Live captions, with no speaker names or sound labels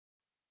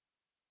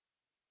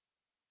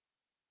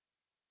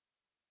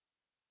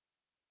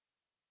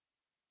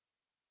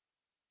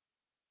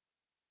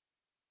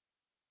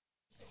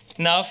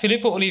Now,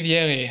 Filippo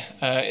Ulivieri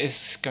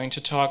is going to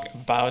talk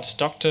about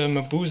Dr.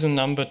 Mabuse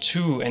No.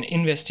 2, an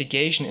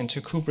investigation into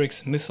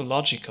Kubrick's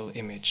mythological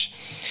image.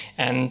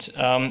 And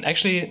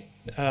actually,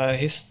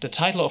 the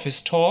title of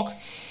his talk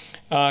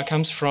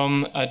comes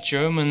from a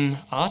German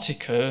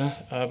article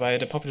by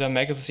the popular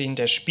magazine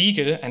Der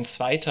Spiegel, and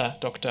Zweiter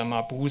Dr.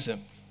 Mabuse.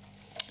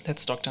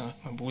 That's Dr.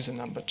 Mabuse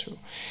No. 2.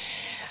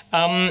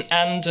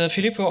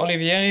 Filippo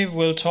Ulivieri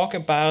will talk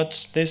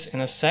about this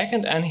in a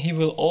second, and he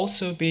will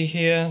also be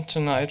here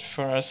tonight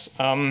for us,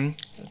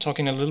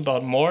 talking a little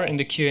about more in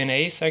the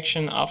Q&A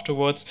section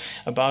afterwards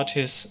about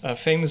his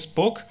famous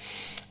book,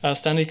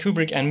 Stanley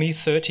Kubrick and Me,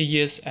 30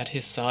 Years at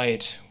His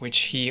Side,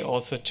 which he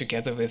authored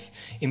together with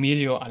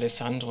Emilio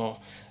Alessandro,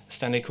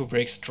 Stanley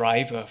Kubrick's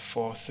driver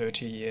for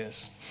 30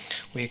 years.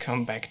 We'll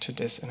come back to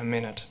this in a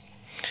minute.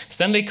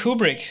 Stanley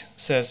Kubrick,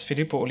 says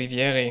Filippo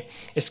Ulivieri,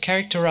 is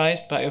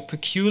characterized by a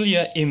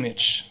peculiar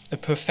image, a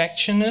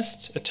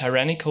perfectionist, a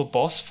tyrannical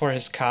boss for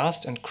his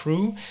cast and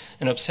crew,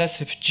 an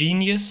obsessive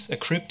genius, a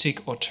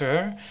cryptic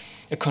auteur,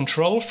 a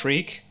control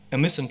freak, a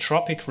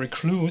misanthropic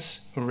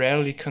recluse who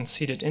rarely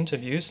conceded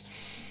interviews.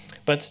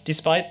 But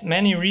despite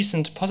many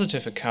recent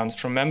positive accounts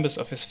from members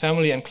of his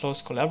family and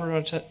close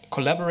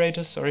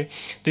collaborators,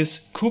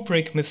 this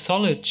Kubrick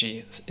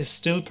mythology is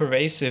still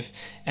pervasive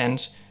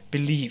and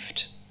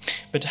believed.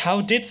 But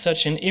how did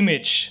such an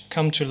image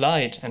come to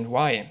light, and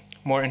why?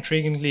 More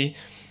intriguingly,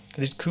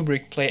 did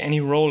Kubrick play any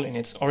role in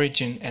its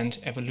origin and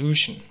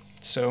evolution?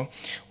 So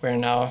we're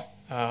now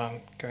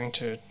going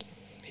to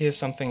hear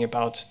something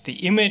about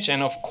the image,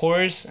 and of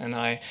course, and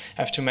I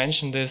have to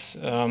mention this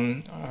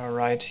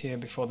right here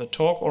before the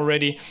talk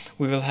already,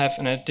 we will have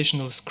an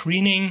additional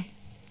screening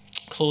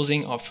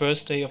closing our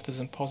first day of the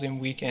symposium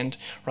weekend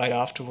right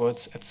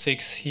afterwards at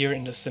 6 here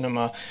in the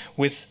cinema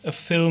with a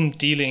film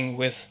dealing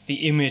with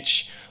the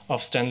image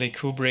of Stanley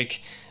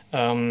Kubrick,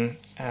 and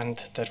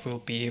that will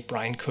be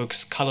Brian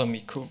Cook's Color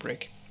Me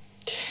Kubrick.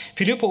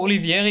 Filippo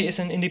Ulivieri is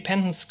an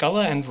independent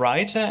scholar and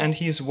writer, and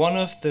he is one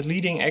of the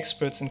leading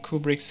experts in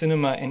Kubrick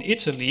cinema in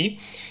Italy.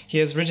 He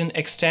has written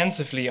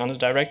extensively on the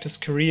director's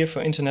career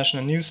for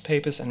international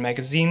newspapers and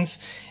magazines,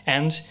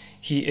 and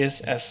he is,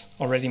 as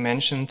already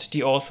mentioned,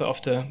 the author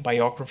of the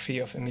biography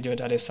of Emilio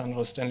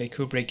D'Alessandro, Stanley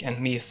Kubrick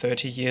and Me,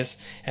 30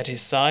 Years at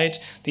His Side.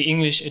 The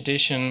English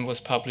edition was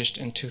published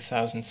in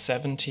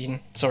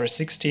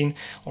 2016,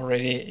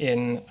 already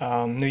in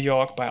New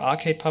York by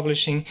Arcade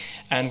Publishing.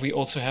 And we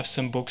also have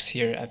some books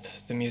here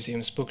at the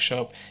museum's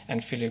bookshop,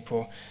 and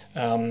Filippo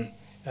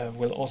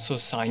will also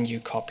sign you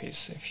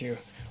copies if you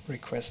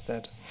request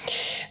that.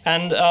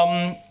 And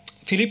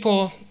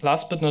Filippo,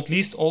 last but not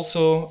least,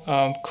 also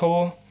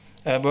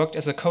worked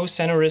as a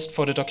co-scenarist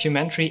for the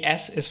documentary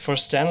S Is For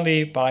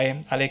Stanley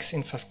by Alex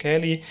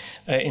Infaskeli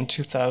in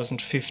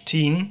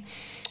 2015.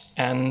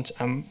 And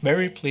I'm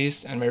very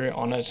pleased and very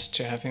honored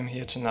to have him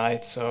here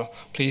tonight. So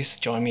please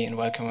join me in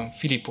welcoming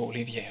Filippo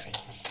Ulivieri.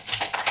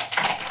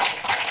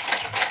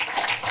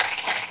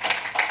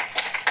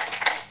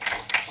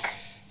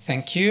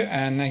 Thank you,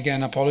 and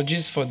again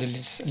apologies for the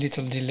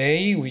little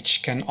delay,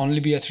 which can only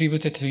be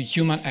attributed to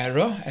human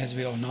error, as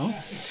we all know.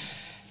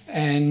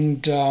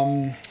 And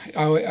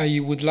I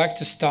would like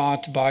to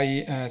start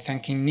by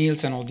thanking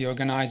Niels and all the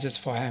organizers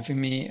for having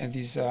me at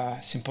this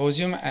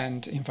symposium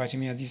and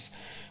inviting me at this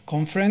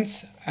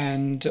conference,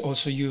 and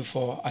also you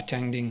for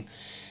attending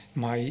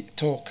my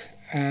talk.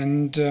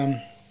 And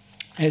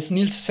as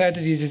Niels said,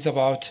 this is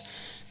about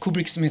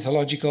Kubrick's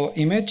mythological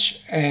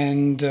image,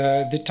 and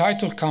the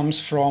title comes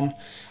from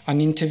an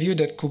interview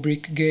that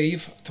Kubrick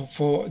gave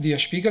for Der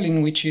Spiegel,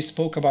 in which he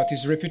spoke about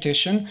his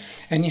reputation,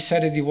 and he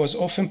said that he was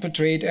often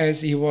portrayed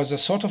as he was a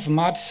sort of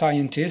mad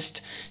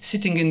scientist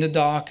sitting in the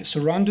dark,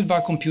 surrounded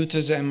by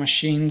computers and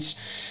machines,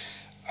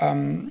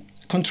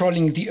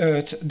 controlling the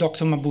earth,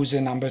 Dr. Mabuse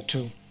No.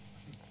 2.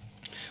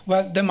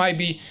 Well, there might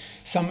be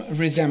some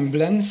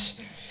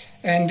resemblance.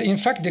 And in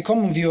fact, the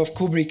common view of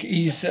Kubrick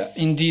is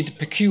indeed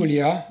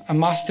peculiar: a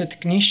master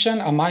technician,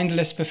 a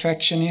mindless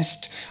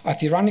perfectionist, a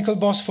tyrannical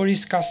boss for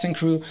his cast and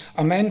crew,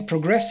 a man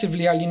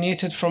progressively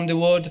alienated from the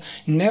world,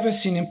 never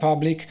seen in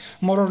public,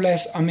 more or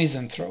less a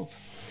misanthrope.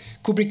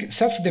 Kubrick's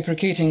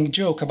self-deprecating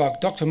joke about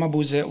Dr.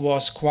 Mabuse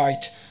was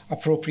quite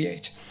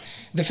appropriate.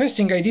 The first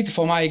thing I did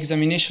for my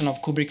examination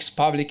of Kubrick's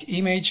public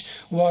image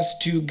was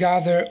to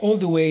gather all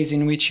the ways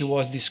in which he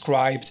was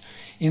described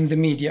in the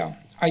media.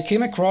 I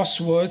came across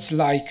words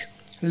like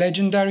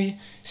legendary,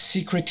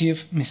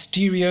 secretive,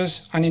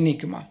 mysterious, an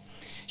enigma.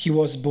 He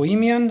was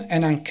bohemian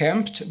and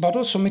unkempt, but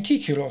also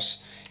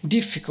meticulous,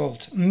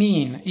 difficult,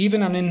 mean,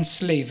 even an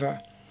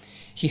enslaver.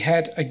 He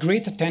had a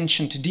great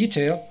attention to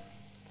detail.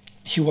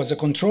 He was a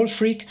control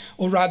freak,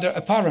 or rather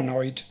a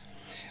paranoid.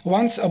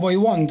 Once a boy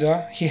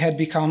wonder, he had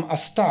become a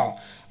star,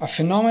 a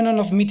phenomenon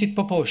of mythic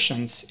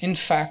proportions, in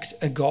fact,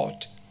 a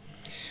god.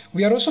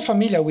 We are also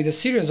familiar with a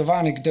series of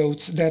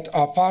anecdotes that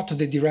are part of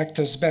the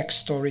director's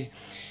backstory.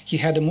 He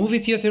had a movie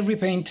theater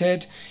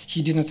repainted,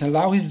 he didn't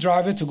allow his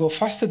driver to go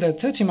faster than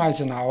 30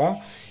 miles an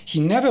hour, he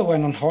never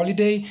went on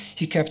holiday,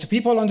 he kept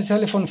people on the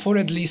telephone for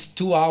at least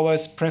 2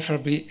 hours,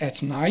 preferably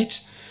at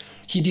night.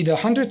 He did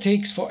 100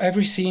 takes for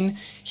every scene.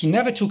 He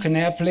never took an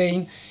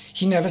airplane.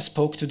 He never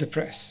spoke to the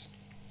press.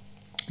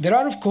 There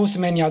are, of course,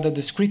 many other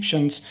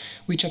descriptions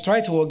which I try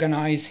to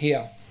organize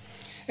here.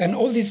 And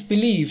all these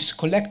beliefs,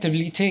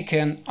 collectively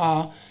taken,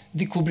 are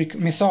the Kubrick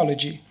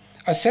mythology,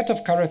 a set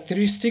of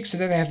characteristics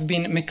that have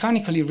been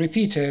mechanically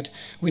repeated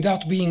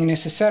without being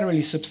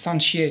necessarily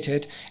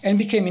substantiated and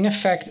became, in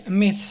effect,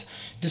 myths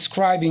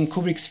describing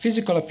Kubrick's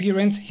physical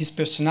appearance, his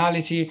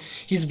personality,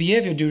 his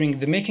behavior during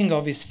the making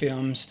of his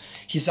films,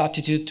 his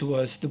attitude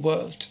towards the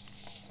world.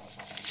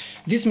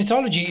 This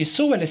mythology is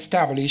so well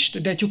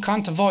established that you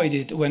can't avoid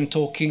it when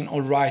talking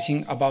or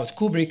writing about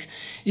Kubrick,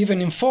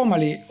 even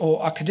informally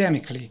or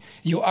academically.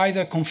 You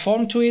either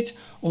conform to it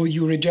or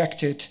you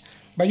reject it,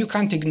 but you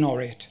can't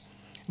ignore it.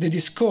 The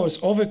discourse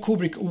over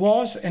Kubrick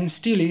was and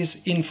still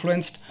is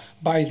influenced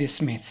by these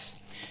myths.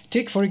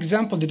 Take, for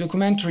example, the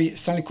documentary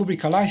Stanley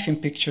Kubrick: A Life in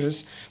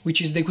Pictures,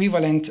 which is the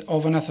equivalent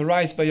of an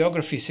authorized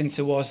biography since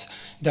it was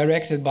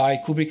directed by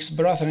Kubrick's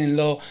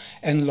brother-in-law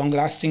and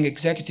long-lasting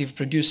executive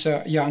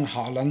producer Jan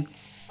Harlan.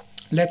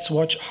 Let's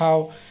watch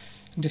how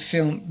the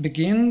film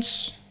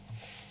begins.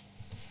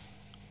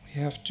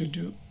 We have to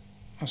do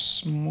a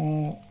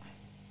small...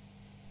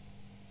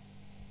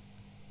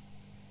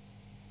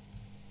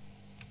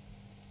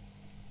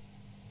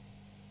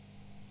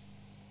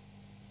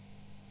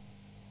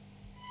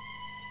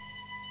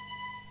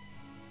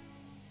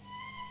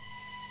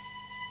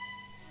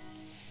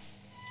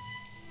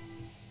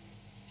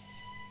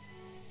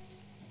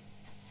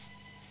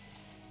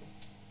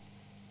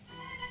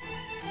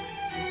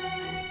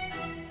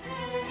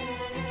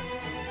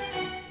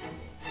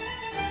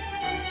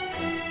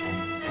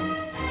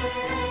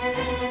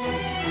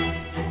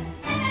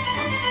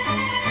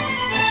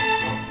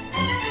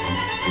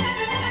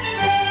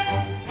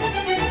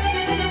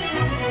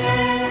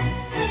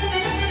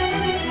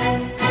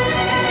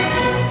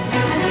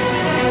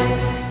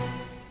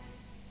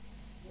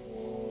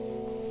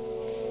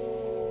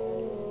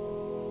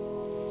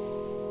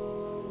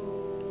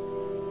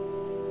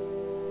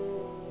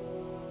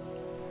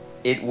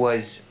 It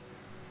was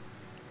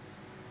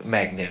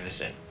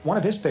magnificent. One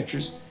of his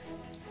pictures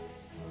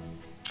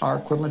are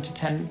equivalent to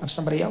 10 of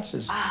somebody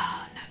else's.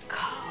 Oh,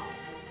 Nicole.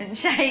 And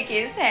shake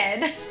his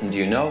head. Do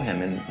you know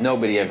him? And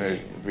nobody ever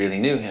really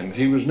knew him.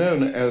 He was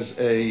known as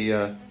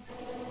a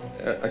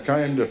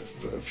kind of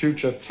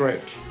future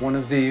threat. One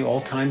of the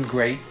all-time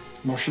great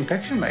motion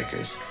picture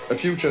makers. A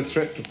future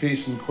threat to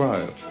peace and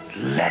quiet.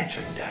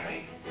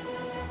 Legendary.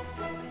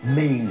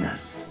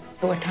 Meanness.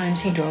 There were times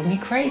he drove me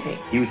crazy.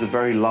 He was a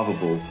very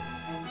lovable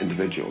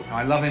individual.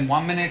 I love him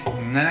 1 minute,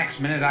 and the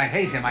next minute I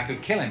hate him. I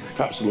could kill him.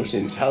 Perhaps the most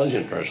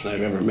intelligent person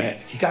I've ever met.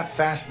 He got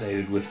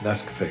fascinated with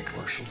Nescafe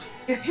commercials.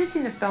 Have you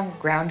seen the film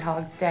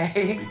Groundhog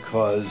Day?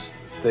 Because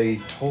they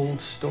told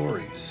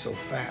stories so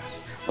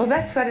fast. Well,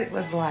 that's what it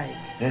was like.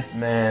 This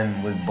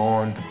man was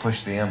born to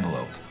push the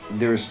envelope.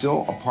 There is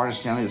still a part of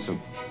Stanley that's a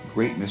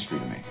great mystery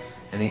to me.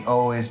 And he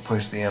always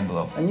pushed the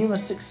envelope. And you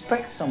must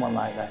expect someone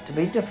like that to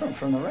be different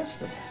from the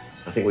rest of us.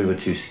 I think we were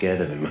too scared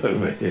of him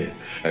over here.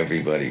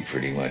 Everybody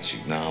pretty much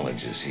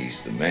acknowledges he's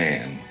the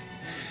man.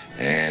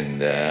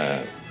 And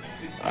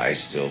I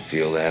still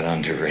feel that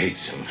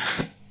underrates him.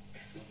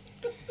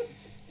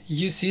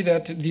 You see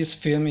that this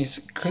film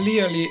is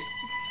clearly...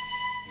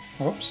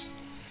 Oops.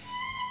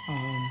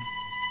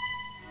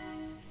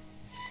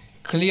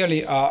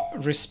 Clearly a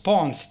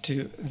response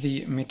to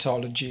the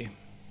mythology.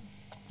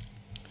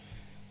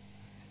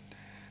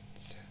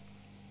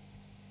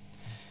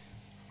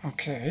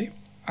 Okay.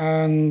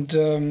 And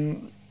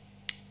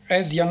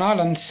as Jan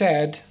Harlan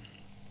said,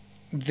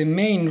 the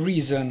main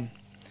reason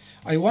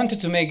I wanted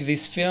to make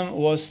this film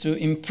was to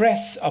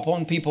impress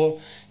upon people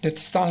that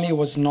Stanley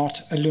was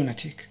not a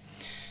lunatic.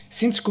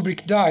 Since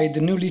Kubrick died, the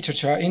new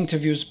literature,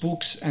 interviews,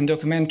 books, and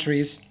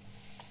documentaries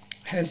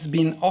has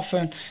been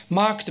often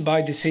marked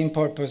by the same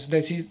purpose,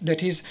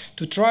 that is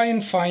to try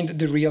and find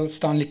the real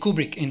Stanley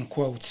Kubrick, in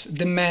quotes,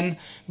 the man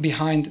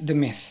behind the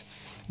myth.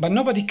 But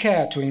nobody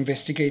cared to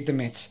investigate the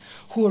myths.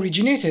 Who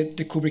originated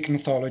the Kubrick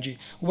mythology?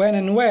 When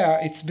and where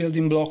its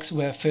building blocks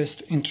were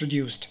first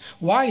introduced?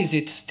 Why is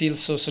it still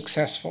so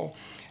successful?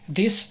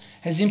 This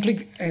has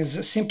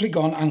simply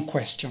gone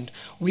unquestioned.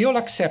 We all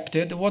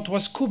accepted what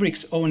was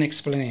Kubrick's own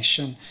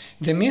explanation.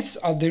 The myths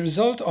are the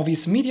result of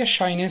his media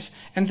shyness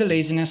and the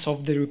laziness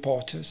of the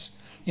reporters.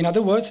 In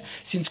other words,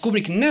 since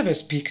Kubrick never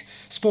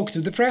spoke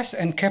to the press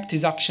and kept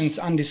his actions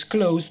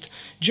undisclosed,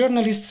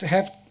 journalists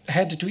have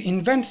had to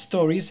invent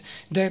stories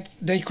that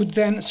they could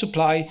then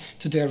supply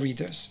to their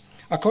readers.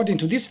 According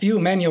to this view,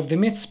 many of the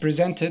myths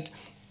presented,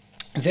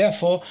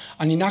 therefore,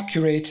 an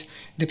inaccurate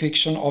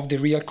depiction of the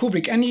real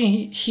Kubrick, and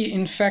he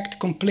in fact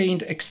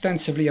complained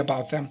extensively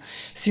about them.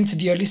 Since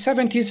the early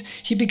 70s,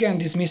 he began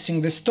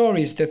dismissing the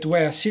stories that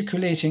were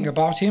circulating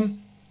about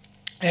him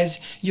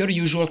as your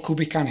usual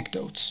Kubrick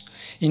anecdotes.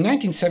 In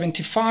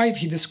 1975,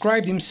 he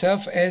described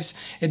himself as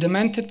a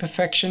demented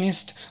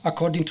perfectionist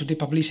according to the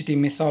publicity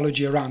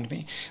mythology around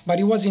me. But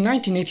it was in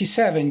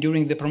 1987,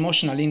 during the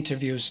promotional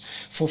interviews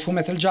for Full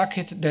Metal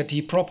Jacket, that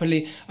he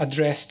properly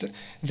addressed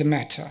the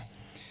matter.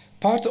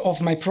 Part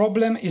of my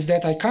problem is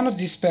that I cannot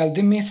dispel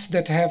the myths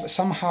that have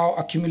somehow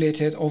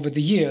accumulated over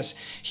the years,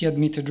 he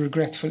admitted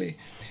regretfully.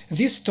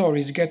 These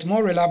stories get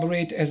more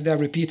elaborate as they are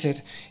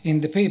repeated in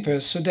the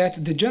papers, so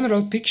that the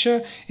general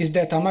picture is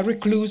that I'm a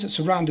recluse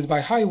surrounded by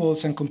high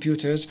walls and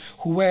computers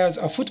who wears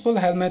a football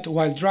helmet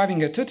while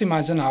driving at 30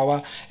 miles an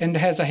hour and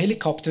has a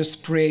helicopter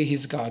spray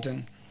his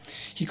garden.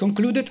 He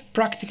concluded,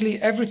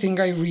 practically everything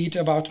I read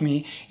about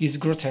me is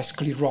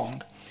grotesquely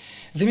wrong.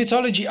 The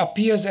mythology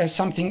appears as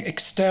something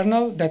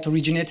external that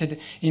originated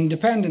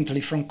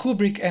independently from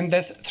Kubrick and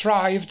that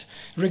thrived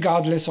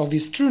regardless of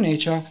his true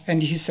nature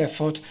and his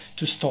effort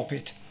to stop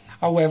it.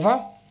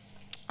 However,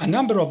 a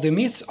number of the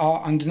myths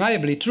are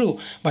undeniably true.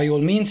 By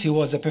all means, he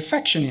was a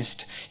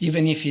perfectionist,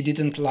 even if he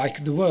didn't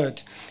like the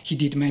word. He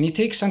did many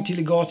takes until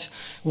he got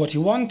what he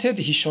wanted,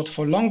 he shot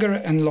for longer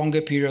and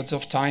longer periods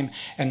of time,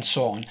 and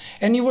so on.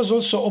 And he was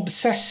also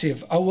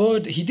obsessive, a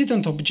word he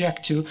didn't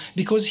object to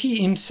because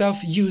he himself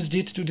used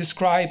it to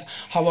describe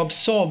how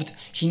absorbed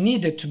he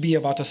needed to be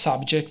about a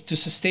subject to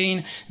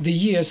sustain the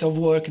years of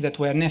work that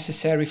were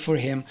necessary for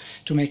him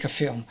to make a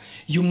film.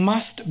 You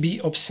must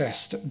be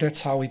obsessed,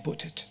 that's how he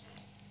put it.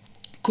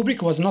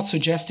 Kubrick was not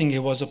suggesting he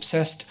was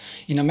obsessed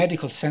in a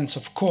medical sense,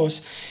 of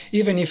course,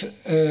 even if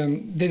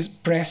the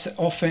press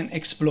often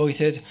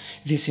exploited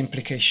this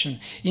implication.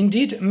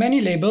 Indeed, many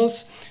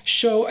labels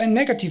show a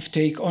negative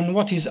take on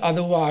what is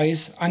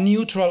otherwise a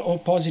neutral or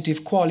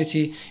positive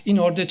quality in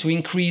order to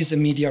increase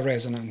media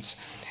resonance.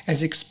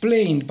 As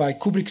explained by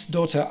Kubrick's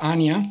daughter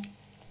Anya,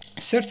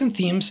 certain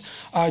themes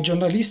are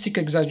journalistic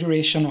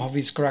exaggeration of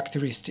his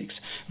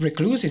characteristics.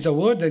 Recluse is a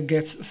word that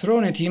gets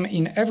thrown at him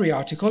in every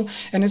article,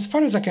 and as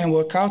far as I can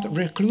work out,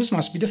 recluse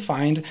must be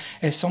defined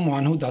as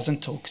someone who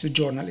doesn't talk to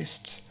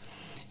journalists.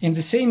 In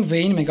the same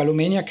vein,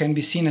 megalomania can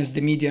be seen as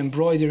the media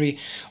embroidery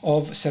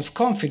of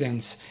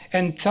self-confidence,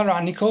 and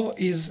tyrannical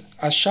is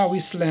a showy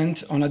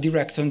slant on a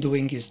director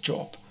doing his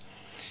job.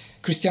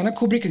 Christiana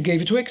Kubrick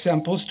gave 2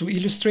 examples to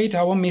illustrate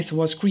how a myth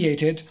was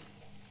created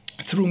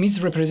through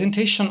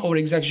misrepresentation or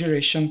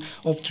exaggeration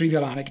of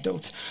trivial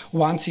anecdotes.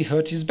 Once he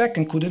hurt his back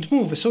and couldn't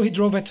move, so he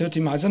drove at 30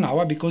 miles an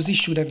hour because he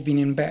should have been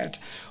in bed.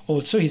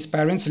 Also, his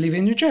parents live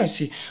in New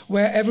Jersey,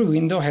 where every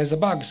window has a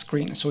bug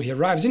screen. So he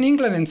arrives in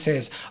England and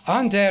says,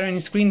 "Aren't there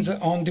any screens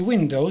on the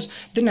windows?"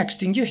 The next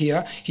thing you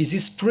hear is he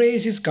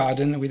sprays his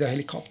garden with a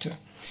helicopter.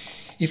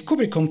 If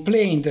Kubrick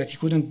complained that he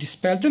couldn't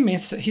dispel the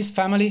myths, his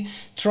family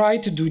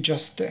tried to do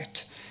just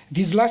that.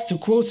 These last 2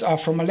 quotes are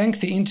from a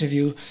lengthy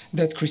interview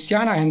that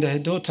Christiana and her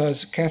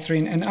daughters,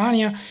 Catherine and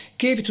Anya,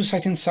 gave to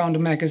Sight and Sound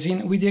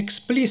magazine with the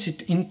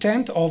explicit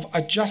intent of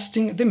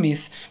adjusting the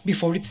myth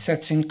before it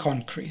sets in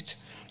concrete.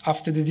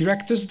 After the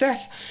director's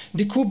death,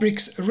 the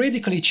Kubricks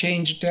radically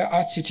changed their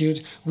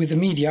attitude with the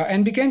media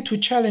and began to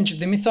challenge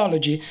the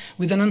mythology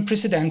with an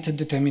unprecedented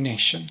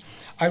determination.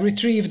 I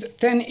retrieved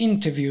 10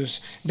 interviews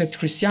that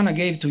Christiana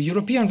gave to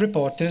European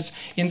reporters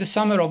in the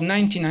summer of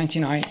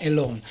 1999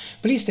 alone.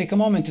 Please take a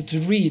moment to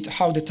read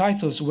how the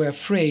titles were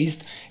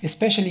phrased,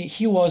 especially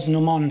 "He was no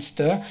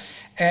monster"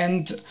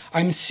 and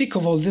 "I'm sick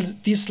of all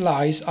these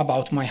lies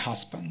about my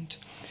husband."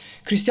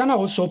 Christiana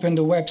also opened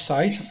a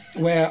website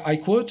where, I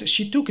quote,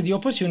 she took the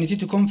opportunity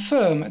to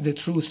confirm the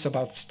truths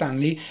about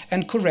Stanley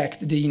and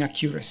correct the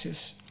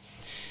inaccuracies.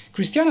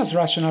 Christiana's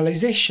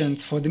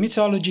rationalizations for the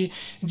mythology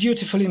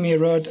dutifully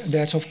mirrored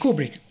that of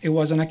Kubrick. It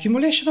was an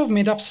accumulation of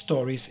made-up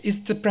stories. It's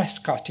the press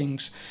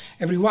cuttings.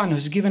 Everyone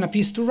who's given a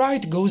piece to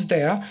write goes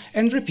there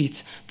and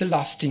repeats the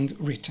last thing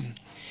written.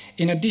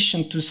 In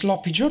addition to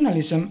sloppy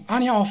journalism,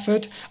 Anya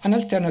offered an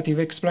alternative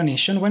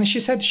explanation when she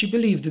said she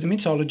believed the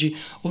mythology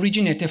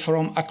originated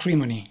from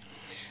acrimony.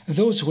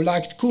 Those who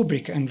liked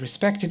Kubrick and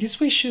respected his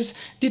wishes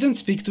didn't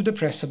speak to the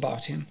press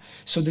about him,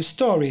 so the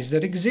stories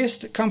that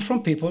exist come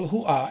from people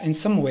who are in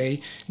some way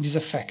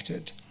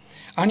disaffected.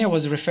 Anya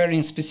was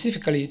referring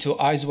specifically to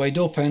Eyes Wide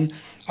Open,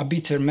 a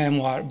bitter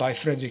memoir by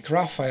Frederick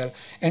Raphael,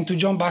 and to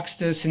John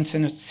Baxter's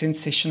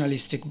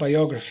sensationalistic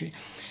biography.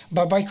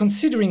 But by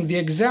considering the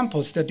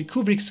examples that the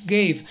Kubricks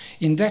gave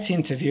in that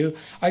interview,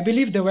 I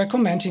believe they were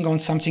commenting on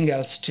something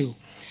else too.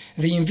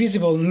 The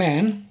Invisible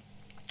Man,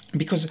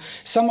 because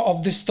some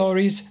of the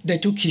stories they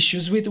took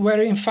issues with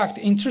were in fact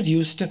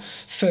introduced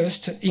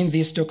first in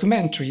this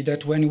documentary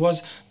that, when it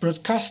was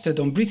broadcasted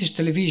on British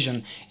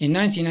television in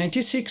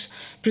 1996,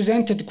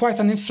 presented quite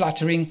an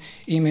unflattering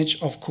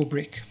image of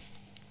Kubrick.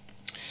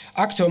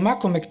 Actor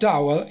Malcolm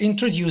McDowell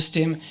introduced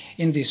him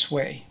in this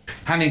way.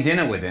 Having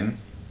dinner with him,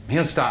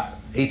 he'll start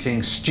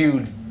eating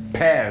stewed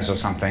pears or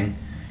something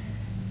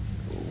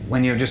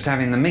when you're just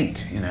having the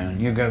meat, you know, and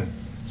you go,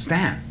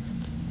 "Stan,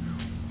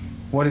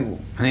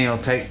 and he'll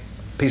take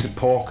a piece of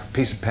pork, a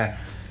piece of pear,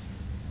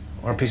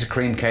 or a piece of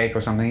cream cake or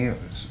something.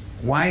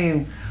 Why are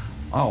you,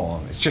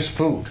 oh, it's just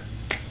food.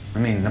 I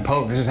mean,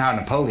 this is how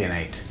Napoleon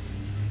ate.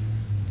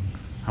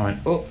 I went,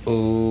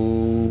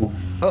 uh-oh,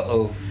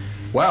 uh-oh.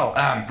 Well,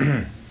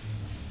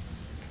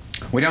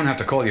 we don't have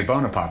to call you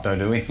Bonaparte though,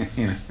 do we?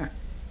 You know.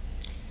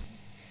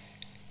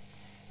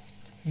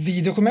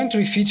 The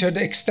documentary featured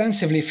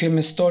extensively film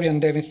historian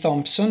David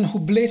Thompson, who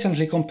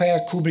blatantly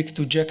compared Kubrick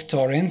to Jack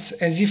Torrance,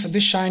 as if The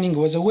Shining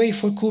was a way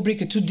for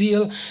Kubrick to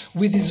deal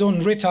with his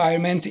own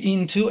retirement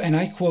into, and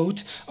I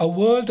quote, a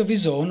world of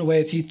his own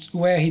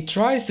where he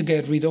tries to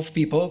get rid of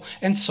people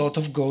and sort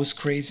of goes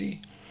crazy.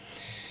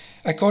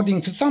 According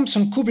to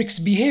Thompson, Kubrick's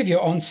behavior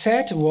on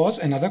set was,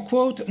 another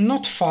quote,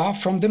 not far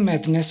from the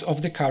madness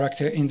of the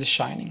character in The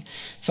Shining.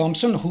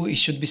 Thompson, who, it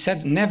should be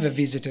said, never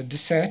visited the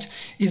set,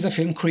 is a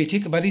film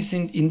critic, but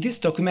in this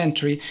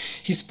documentary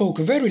he spoke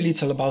very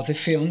little about the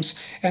films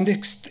and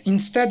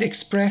instead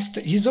expressed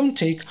his own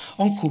take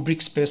on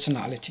Kubrick's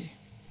personality.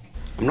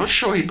 I'm not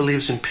sure he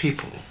believes in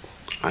people.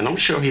 I'm not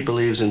sure he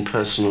believes in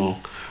personal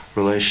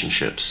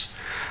relationships.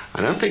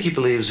 I don't think he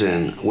believes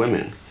in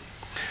women.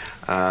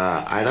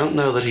 I don't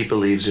know that he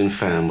believes in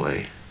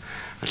family.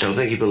 I don't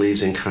think he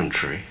believes in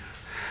country.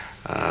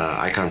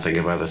 I can't think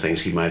of other things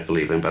he might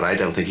believe in, but I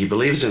don't think he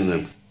believes in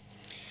them.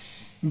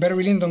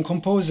 Barry Lyndon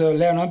composer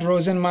Leonard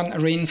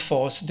Rosenman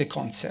reinforced the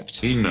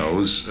concept. He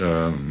knows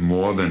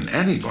more than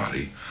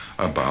anybody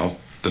about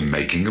the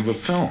making of a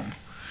film.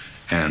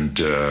 And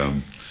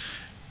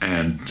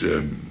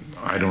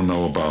I don't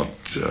know about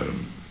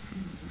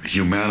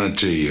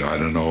humanity. I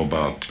don't know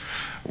about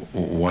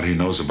what he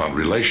knows about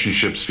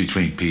relationships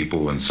between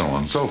people and so on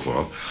and so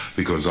forth,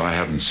 because I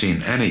haven't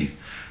seen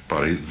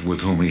anybody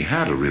with whom he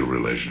had a real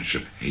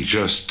relationship. He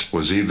just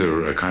was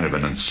either a kind of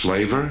an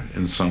enslaver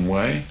in some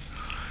way,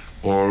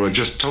 or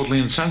just totally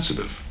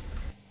insensitive.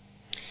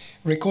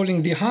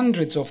 Recalling the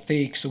hundreds of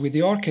takes with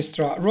the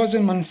orchestra,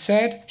 Rosenman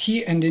said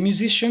he and the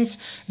musicians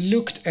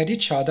looked at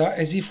each other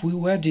as if we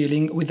were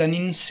dealing with an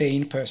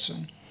insane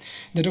person.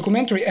 The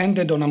documentary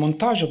ended on a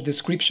montage of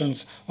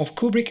descriptions of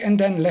Kubrick and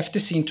then left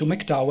the scene to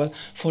McDowell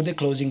for the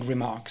closing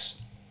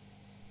remarks.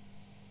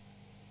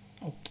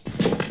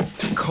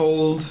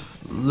 Cold,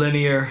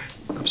 linear,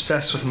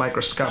 obsessed with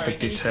microscopic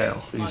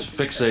detail. He's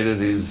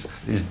fixated,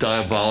 he's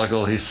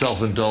diabolical, he's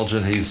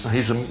self-indulgent,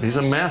 he's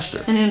a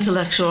master. An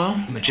intellectual.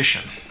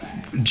 Magician.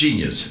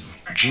 Genius.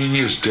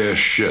 Genius dash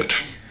shit.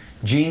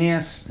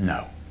 Genius?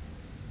 No.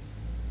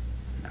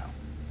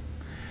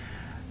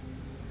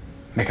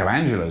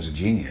 Michelangelo's a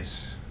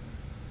genius.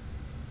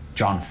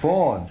 John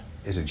Ford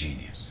is a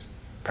genius,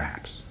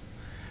 perhaps.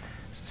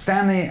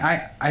 Stanley,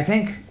 I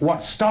think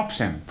what stops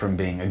him from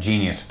being a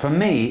genius, for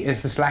me,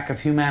 is this lack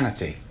of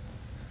humanity.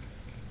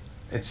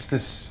 It's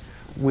this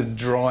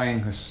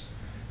withdrawing, this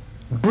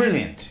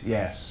brilliant,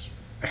 yes.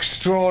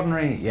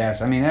 Extraordinary, yes.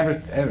 I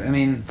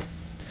mean,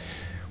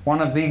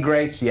 one of the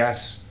greats,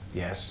 yes,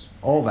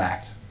 all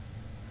that.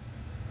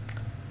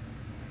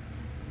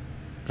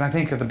 But I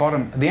think at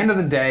the end of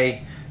the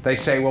day, they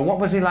say, well, what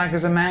was he like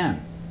as a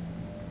man?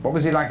 What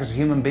was he like as a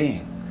human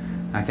being?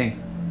 I think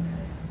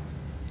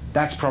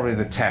that's probably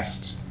the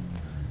test.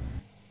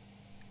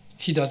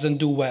 He doesn't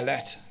do well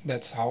at.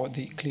 That's how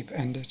the clip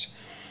ended.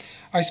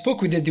 I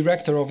spoke with the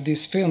director of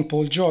this film,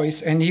 Paul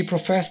Joyce, and he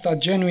professed a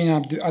genuine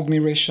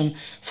admiration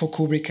for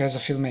Kubrick as a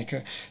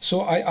filmmaker. So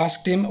I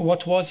asked him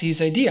what was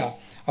his idea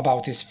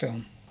about this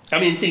film. I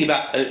mean, think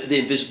about The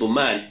Invisible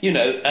Man. You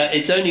know,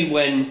 it's only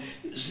when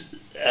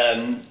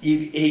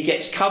he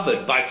gets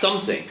covered by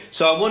something.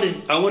 So I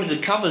wanted to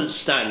cover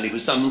Stanley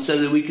with something so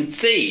that we could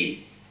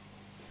see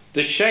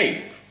the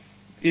shape.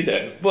 You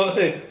know,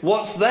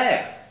 what's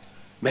there?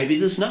 Maybe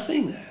there's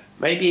nothing there.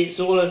 Maybe it's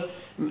all an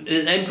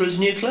emperor's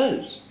new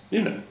clothes.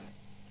 You know.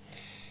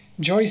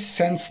 Joyce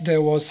sensed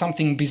there was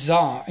something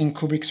bizarre in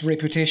Kubrick's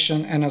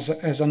reputation and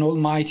as an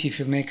almighty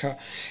filmmaker,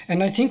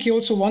 and I think he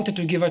also wanted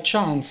to give a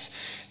chance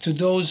to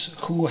those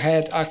who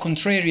had a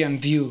contrarian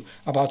view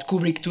about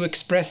Kubrick to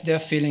express their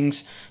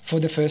feelings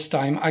for the first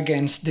time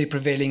against the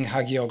prevailing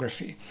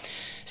hagiography.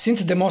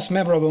 Since the most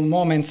memorable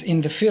moments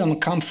in the film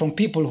come from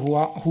people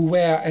who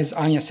were, as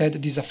Anya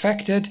said,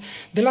 disaffected,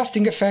 the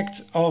lasting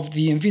effect of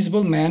The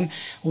Invisible Man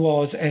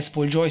was, as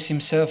Paul Joyce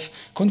himself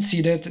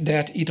considered,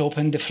 that it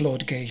opened the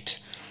floodgate.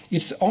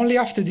 It's only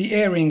after the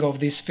airing of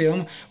this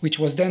film, which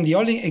was then the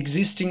only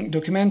existing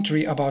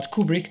documentary about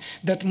Kubrick,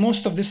 that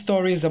most of the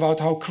stories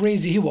about how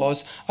crazy he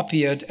was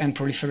appeared and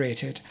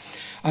proliferated.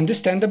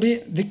 Understandably,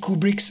 the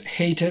Kubricks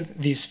hated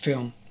this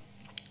film.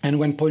 And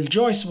when Paul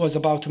Joyce was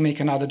about to make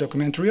another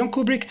documentary on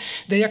Kubrick,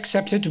 they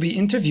accepted to be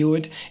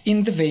interviewed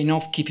in the vein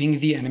of keeping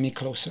the enemy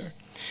closer.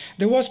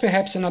 There was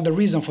perhaps another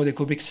reason for the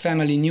Kubrick's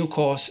family new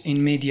course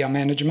in media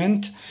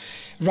management.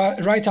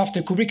 Right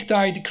after Kubrick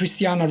died,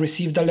 Christiana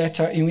received a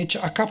letter in which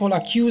a couple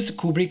accused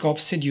Kubrick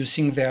of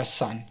seducing their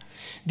son.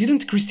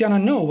 Didn't Christiana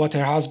know what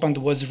her husband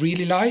was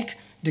really like?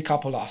 The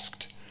couple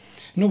asked.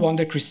 No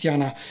wonder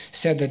Christiana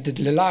said that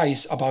the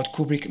lies about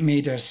Kubrick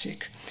made her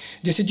sick.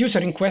 The seducer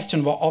in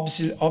question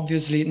was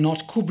obviously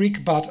not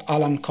Kubrick, but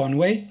Alan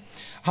Conway,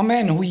 a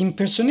man who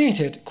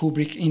impersonated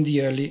Kubrick in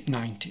the early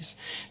 90s.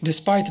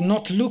 Despite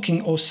not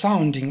looking or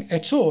sounding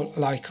at all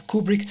like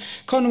Kubrick,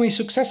 Conway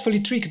successfully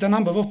tricked a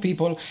number of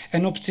people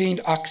and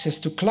obtained access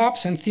to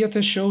clubs and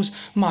theater shows,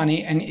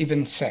 money and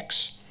even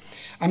sex.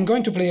 I'm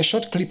going to play a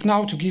short clip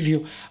now to give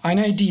you an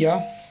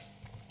idea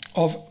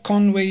of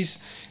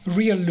Conway's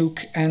real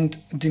look and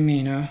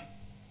demeanor.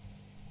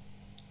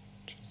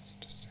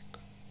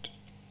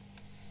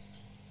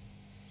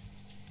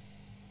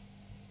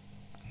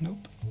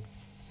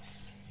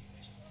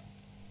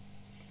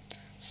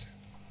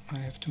 I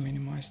have to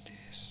minimize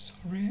this,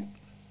 sorry.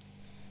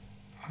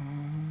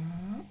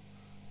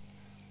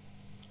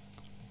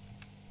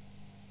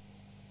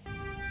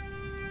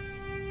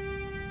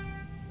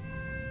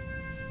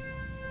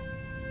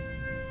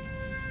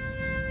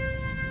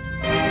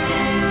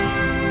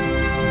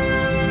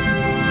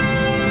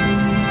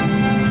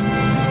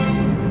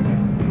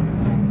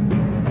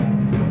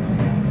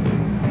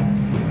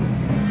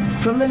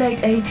 From the late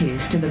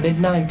 80s to the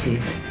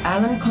mid-90s,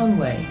 Alan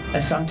Conway,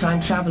 a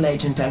sometime travel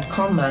agent and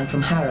conman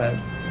from Harrow,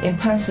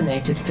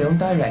 impersonated film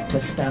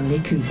director Stanley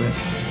Kubrick.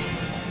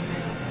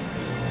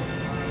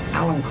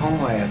 Alan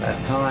Conway at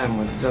that time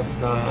was just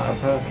a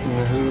person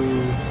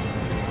who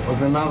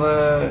was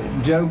another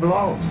Joe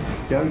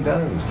Bloggs, Joe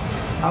Doe.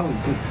 I was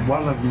just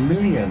one of a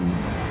million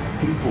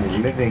people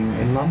living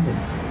in London.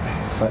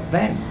 But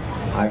then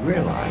I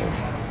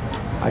realized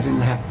I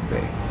didn't have to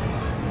be.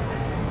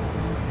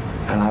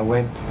 And I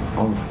went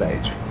on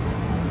stage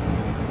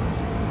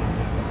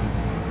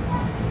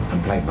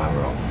and played my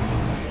role.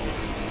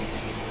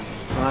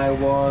 I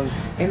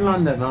was in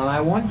London and I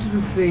wanted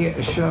to see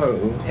a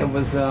show. It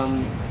was a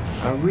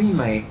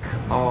remake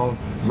of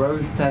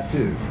Rose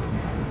Tattoo.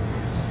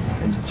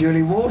 And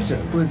Julie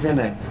Waters was in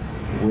it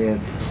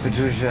with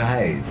Patricia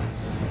Hayes.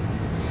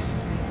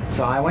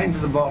 So I went to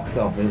the box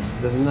office.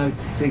 There were no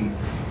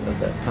seats at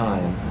that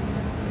time.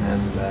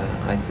 And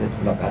I said,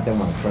 look, I don't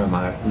want to throw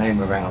my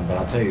name around, but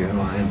I'll tell you who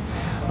I am.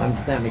 I'm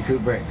Stanley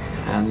Kubrick,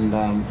 and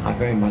I'd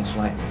very much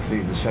like to see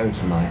the show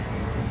tonight.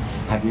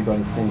 Have you got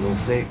a single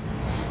seat?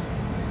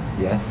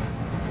 Yes.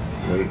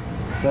 We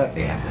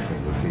certainly have a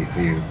single seat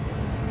for you.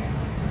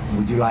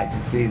 Would you like to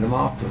see them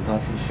afterwards? I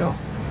said, sure.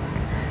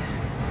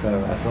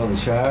 So I saw the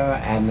show,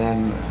 and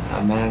then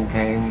a man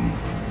came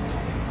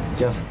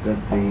just at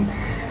the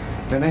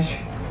finish,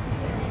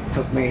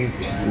 took me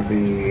to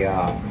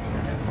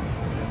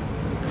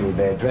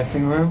their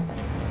dressing room,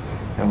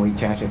 and we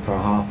chatted for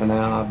half an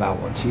hour about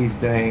what she's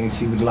doing.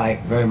 She would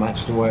like very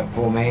much to work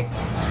for me,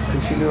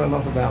 because she knew a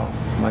lot about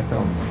my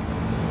films.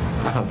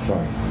 I'm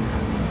sorry,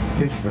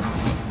 his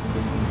films.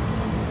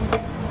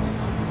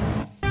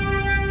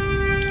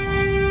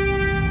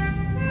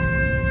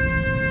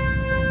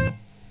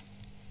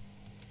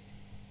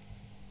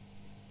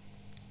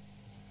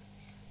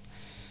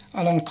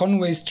 Alan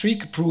Conway's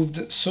trick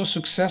proved so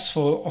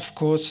successful, of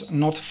course,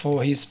 not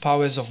for his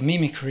powers of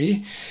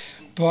mimicry,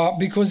 but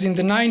because in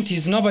the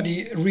 90s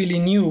nobody really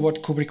knew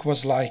what Kubrick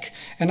was like,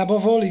 and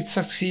above all it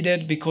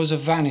succeeded because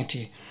of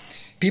vanity.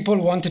 People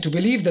wanted to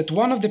believe that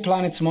one of the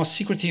planet's most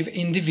secretive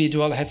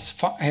individuals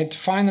had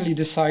finally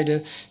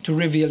decided to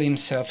reveal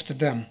himself to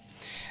them.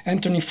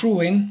 Anthony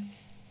Fruin...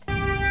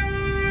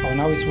 Oh,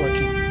 now it's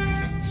working.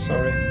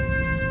 Sorry.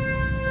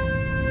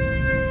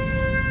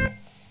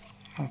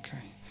 Okay.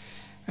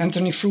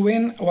 Anthony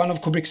Fruin, one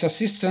of Kubrick's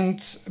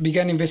assistants,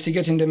 began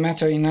investigating the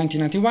matter in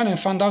 1991 and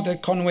found out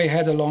that Conway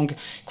had a long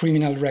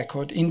criminal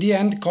record. In the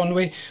end,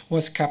 Conway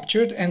was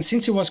captured, and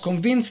since he was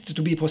convinced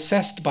to be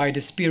possessed by the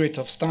spirit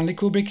of Stanley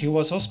Kubrick, he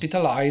was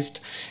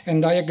hospitalized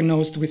and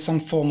diagnosed with some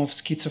form of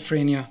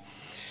schizophrenia.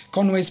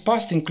 Conway's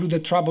past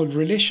included troubled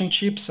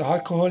relationships,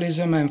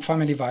 alcoholism, and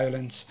family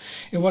violence.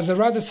 It was a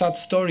rather sad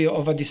story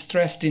of a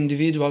distressed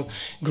individual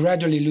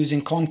gradually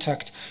losing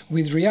contact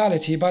with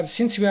reality, but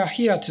since we are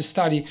here to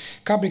study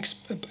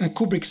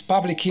Kubrick's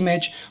public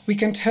image, we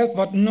can't help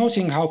but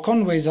noting how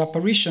Conway's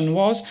apparition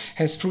was,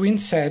 as Fruin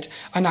said,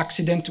 an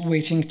accident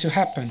waiting to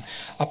happen,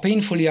 a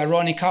painfully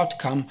ironic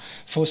outcome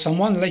for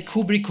someone like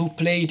Kubrick who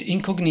played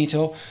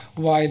incognito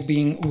while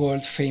being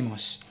world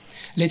famous.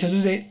 Later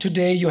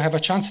today, you have a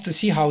chance to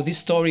see how this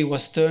story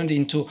was turned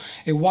into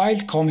a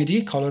wild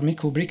comedy, Color Me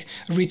Kubrick,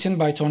 written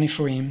by Tony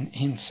Fruin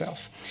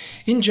himself.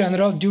 In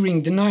general,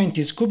 during the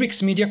 90s,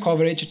 Kubrick's media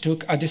coverage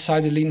took a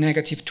decidedly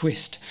negative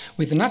twist.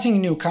 With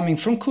nothing new coming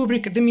from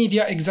Kubrick, the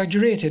media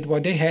exaggerated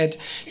what they had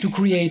to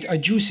create a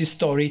juicy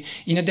story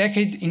in a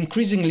decade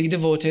increasingly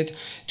devoted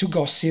to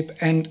gossip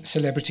and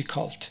celebrity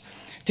cult.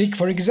 Take,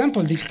 for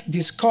example,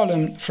 this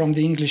column from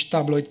the English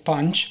tabloid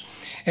Punch.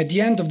 At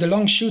the end of the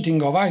long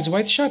shooting of Eyes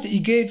Wide Shut,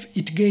 it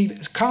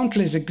gave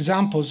countless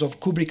examples of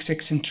Kubrick's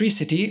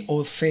eccentricity,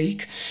 or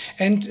fake,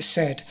 and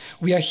said,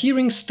 "We are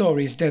hearing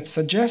stories that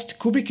suggest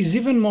Kubrick is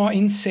even more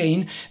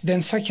insane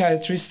than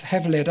psychiatrists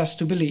have led us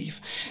to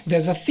believe.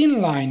 There's a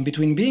thin line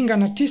between being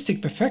an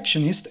artistic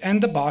perfectionist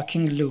and a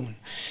barking loon.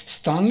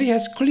 Stanley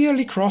has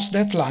clearly crossed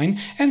that line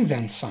and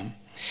then some."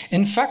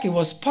 In fact, it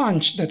was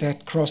Punch that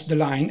had crossed the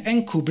line,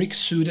 and Kubrick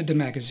sued the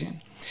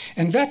magazine.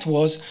 And that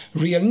was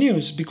real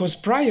news, because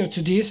prior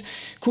to this,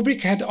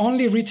 Kubrick had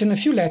only written a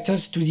few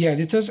letters to the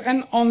editors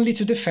and only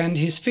to defend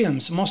his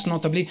films, most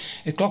notably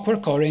A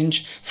Clockwork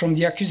Orange, from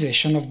the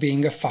accusation of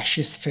being a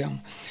fascist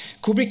film.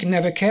 Kubrick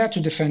never cared to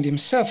defend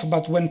himself,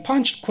 but when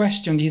Punch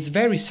questioned his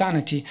very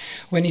sanity,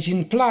 when it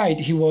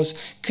implied he was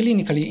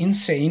clinically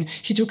insane,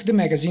 he took the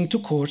magazine to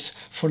court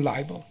for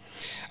libel.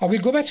 I will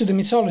go back to the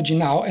mythology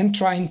now and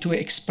try to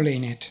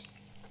explain it.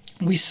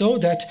 we saw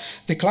that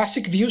the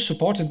classic view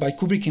supported by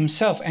Kubrick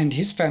himself and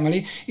his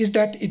family is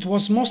that it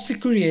was mostly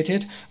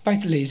created by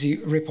lazy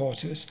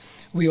reporters.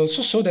 We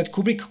also saw that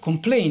Kubrick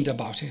complained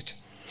about it.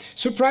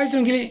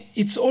 Surprisingly,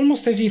 it's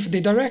almost as if the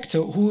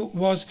director, who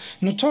was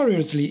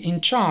notoriously in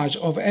charge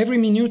of every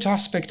minute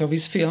aspect of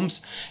his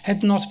films,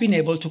 had not been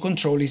able to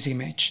control his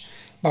image.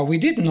 But we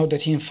did know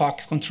that he in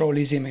fact controlled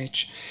his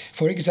image.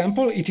 For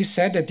example, it is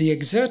said that he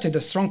exerted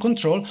a strong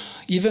control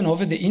even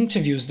over the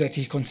interviews that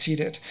he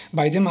considered,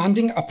 by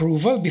demanding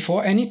approval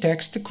before any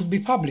text could be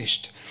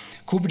published.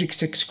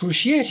 Kubrick's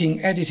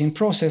excruciating editing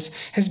process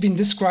has been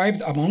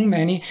described, among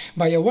many,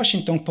 by a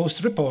Washington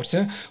Post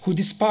reporter who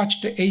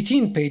dispatched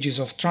 18 pages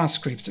of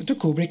transcript to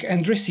Kubrick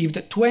and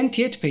received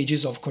 28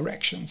 pages of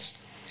corrections.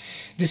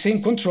 The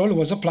same control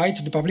was applied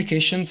to the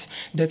publications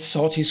that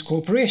sought his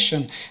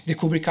cooperation. The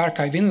Kubrick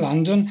Archive in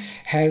London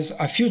has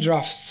a few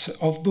drafts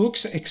of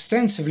books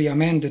extensively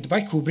amended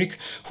by Kubrick,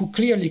 who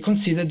clearly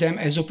considered them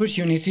as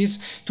opportunities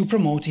to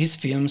promote his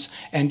films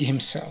and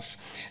himself.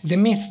 The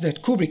myth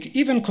that Kubrick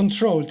even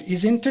controlled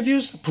his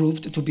interviews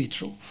proved to be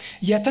true.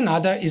 Yet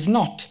another is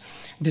not.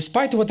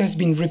 Despite what has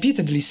been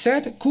repeatedly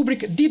said,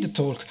 Kubrick did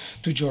talk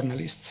to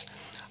journalists.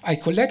 I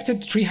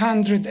collected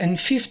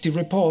 350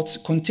 reports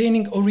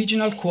containing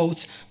original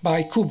quotes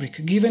by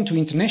Kubrick given to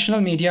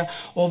international media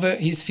over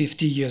his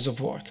 50 years of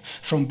work,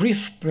 from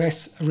brief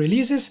press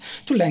releases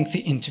to lengthy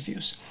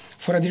interviews.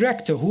 For a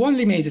director who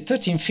only made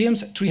 13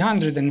 films,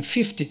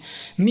 350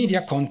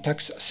 media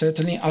contacts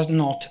certainly are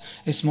not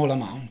a small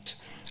amount.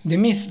 The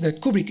myth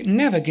that Kubrick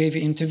never gave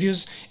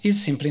interviews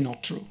is simply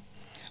not true.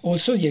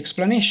 Also, the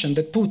explanation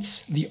that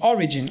puts the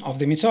origin of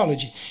the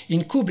mythology in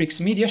Kubrick's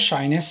media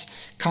shyness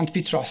can't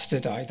be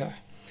trusted either.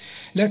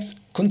 Let's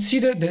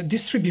consider the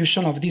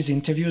distribution of these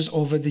interviews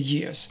over the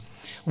years.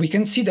 We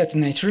can see that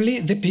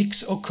naturally the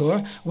peaks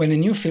occur when a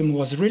new film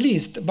was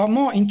released, but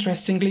more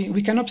interestingly,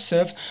 we can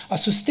observe a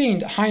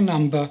sustained high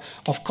number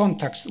of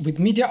contacts with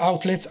media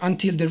outlets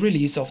until the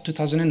release of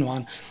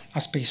 2001: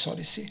 A Space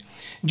Odyssey.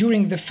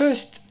 During the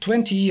first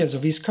 20 years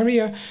of his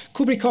career,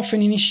 Kubrick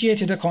often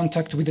initiated a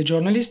contact with a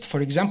journalist.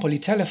 For example, he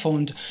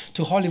telephoned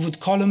to Hollywood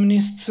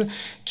columnists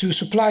to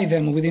supply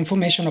them with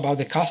information about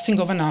the casting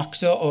of an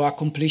actor or a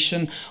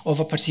completion of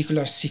a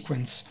particular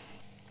sequence.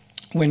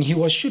 When he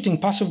was shooting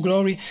Path of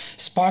Glory,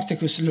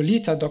 Spartacus,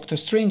 Lolita, Dr.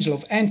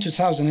 Strangelove and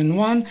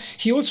 2001,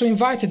 he also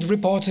invited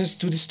reporters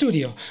to the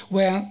studio,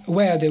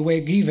 where they were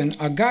given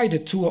a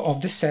guided tour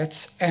of the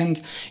sets and,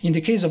 in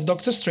the case of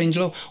Dr.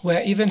 Strangelove,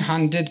 were even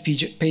handed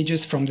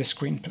pages from the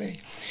screenplay.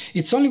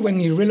 It's only when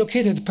he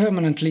relocated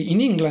permanently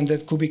in England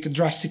that Kubrick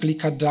drastically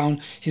cut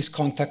down his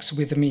contacts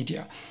with the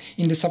media.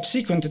 In the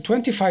subsequent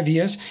 25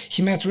 years,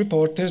 he met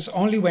reporters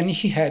only when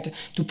he had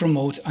to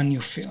promote a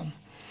new film.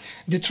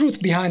 The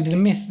truth behind the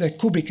myth that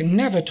Kubrick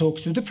never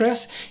talked to the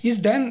press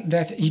is then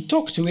that he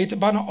talked to it,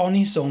 but on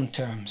his own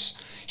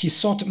terms. He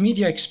sought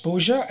media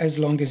exposure as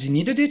long as he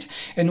needed it,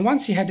 and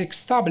once he had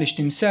established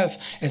himself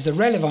as a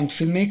relevant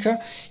filmmaker,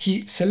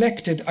 he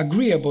selected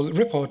agreeable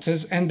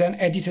reporters and then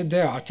edited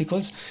their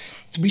articles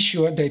to be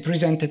sure they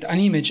presented an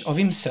image of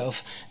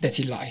himself that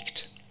he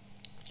liked.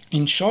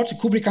 In short,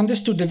 Kubrick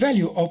understood the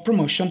value of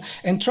promotion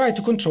and tried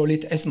to control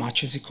it as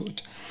much as he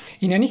could.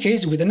 In any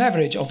case, with an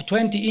average of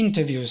 20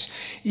 interviews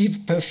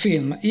per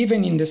film,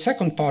 even in the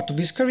second part of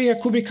his career,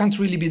 Kubrick can't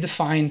really be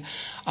defined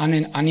as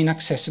an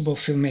inaccessible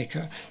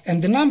filmmaker.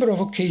 And the number of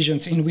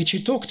occasions in which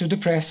he talked to the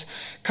press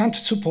can't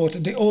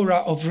support the aura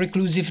of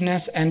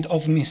reclusiveness and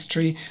of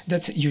mystery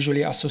that's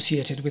usually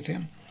associated with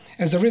him.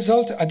 As a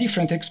result, a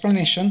different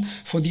explanation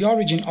for the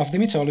origin of the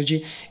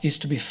mythology is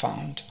to be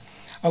found.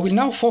 I will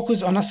now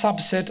focus on a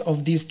subset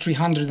of these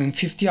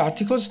 350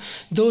 articles,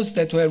 those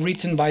that were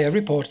written by a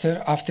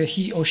reporter after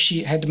he or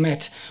she had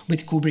met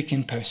with Kubrick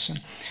in person.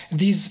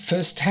 These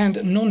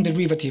first-hand,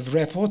 non-derivative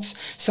reports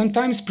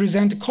sometimes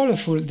present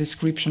colorful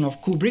description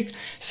of Kubrick,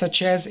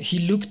 such as he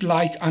looked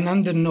like an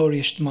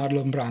undernourished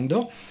Marlon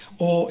Brando,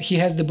 or he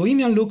has the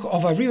bohemian look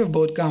of a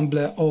riverboat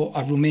gambler or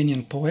a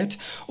Romanian poet,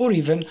 or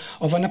even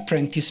of an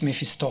apprentice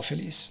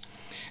Mephistopheles.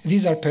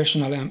 These are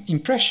personal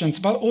impressions,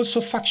 but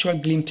also factual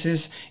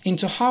glimpses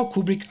into how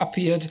Kubrick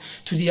appeared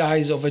to the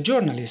eyes of a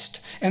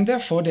journalist, and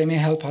therefore they may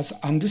help us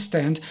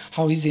understand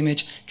how his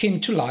image came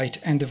to light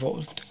and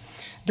evolved.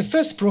 The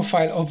first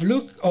profile of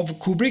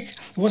Kubrick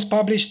was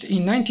published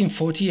in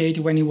 1948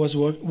 when he was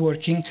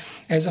working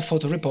as a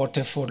photo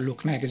reporter for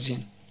Look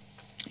magazine.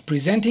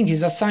 Presenting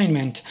his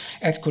assignment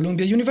at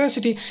Columbia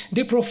University,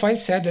 the profile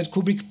said that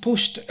Kubrick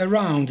pushed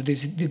around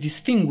the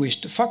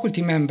distinguished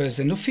faculty members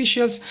and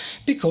officials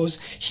because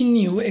he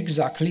knew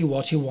exactly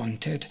what he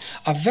wanted.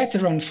 A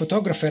veteran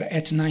photographer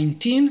at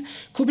 19,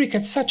 Kubrick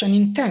had such an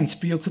intense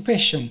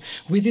preoccupation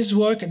with his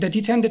work that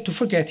he tended to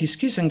forget his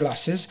kissing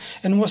glasses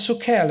and was so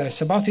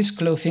careless about his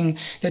clothing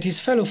that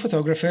his fellow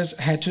photographers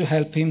had to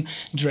help him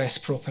dress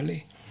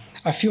properly.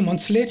 A few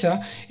months later,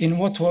 in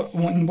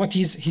what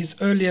is his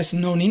earliest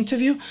known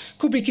interview,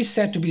 Kubrick is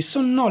said to be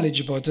so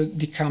knowledgeable about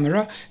the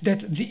camera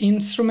that the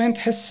instrument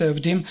has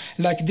served him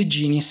like the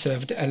genie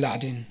served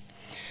Aladdin.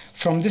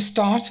 From the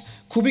start,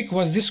 Kubrick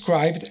was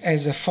described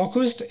as a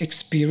focused,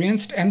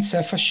 experienced and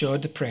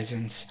self-assured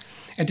presence.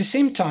 At the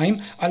same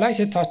time, a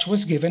lighter touch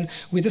was given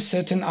with a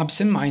certain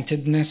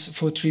absent-mindedness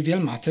for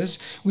trivial matters,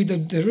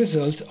 with the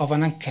result of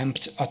an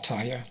unkempt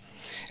attire.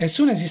 As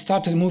soon as he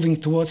started moving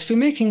towards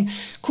filmmaking,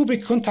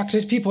 Kubrick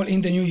contacted people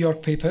in the New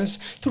York papers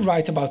to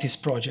write about his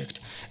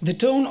project. The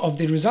tone of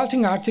the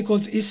resulting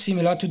articles is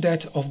similar to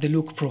that of the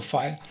look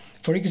profile.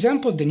 For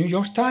example, the New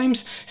York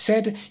Times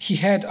said he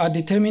had a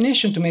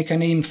determination to make a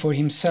name for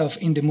himself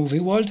in the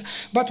movie world,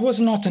 but was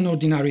not an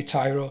ordinary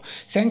tyro,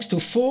 thanks to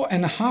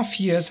 4.5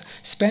 years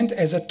spent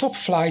as a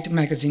top-flight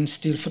magazine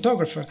still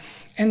photographer,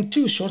 and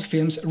 2 short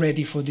films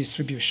ready for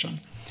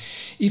distribution.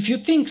 If you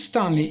think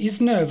Stanley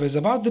is nervous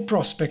about the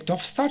prospect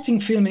of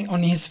starting filming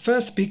on his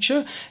first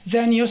picture,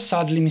 then you're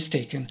sadly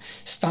mistaken.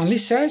 Stanley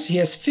says he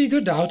has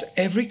figured out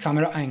every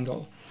camera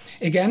angle.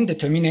 Again,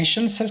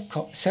 determination,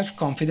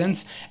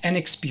 self-confidence and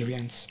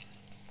experience.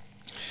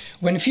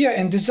 When Fear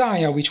and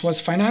Desire, which was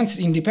financed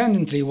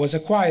independently, was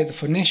acquired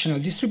for national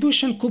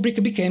distribution,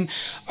 Kubrick became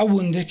a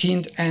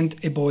wunderkind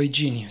and a boy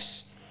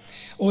genius.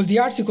 All the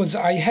articles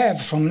I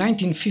have from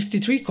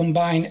 1953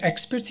 combine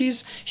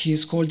expertise, he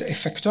is called a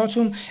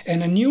factotum,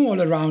 and a new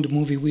all-around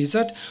movie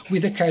wizard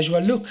with a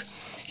casual look.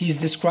 He is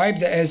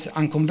described as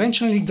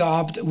unconventionally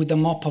garbed with a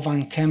mop of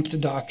unkempt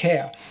dark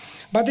hair.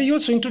 But they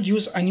also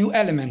introduce a new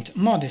element,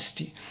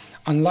 modesty.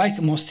 Unlike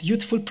most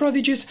youthful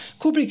prodigies,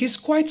 Kubrick is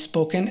quite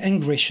spoken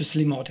and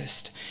graciously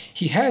modest.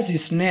 He has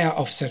his air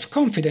of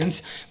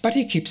self-confidence, but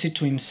he keeps it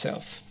to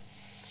himself.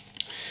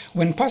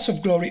 When Paths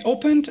of Glory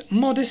opened,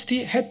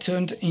 modesty had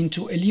turned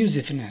into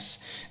elusiveness.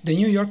 The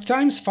New York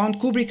Times found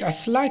Kubrick a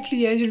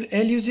slightly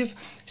elusive,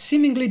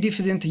 seemingly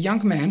diffident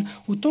young man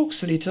who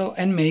talks little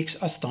and makes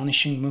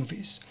astonishing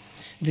movies.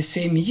 The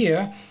same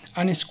year,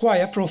 an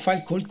Esquire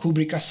profile called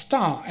Kubrick a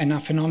star and a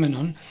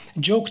phenomenon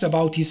joked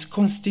about his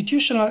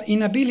constitutional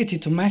inability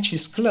to match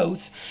his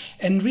clothes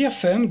and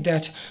reaffirmed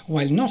that,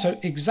 while not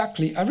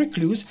exactly a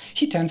recluse,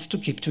 he tends to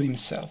keep to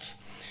himself.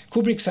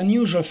 Kubrick's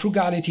unusual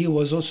frugality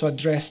was also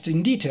addressed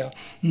in detail.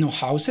 No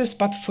houses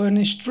but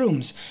furnished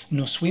rooms,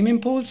 no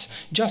swimming pools,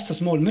 just a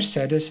small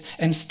Mercedes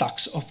and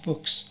stacks of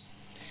books.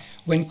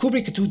 When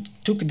Kubrick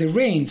took the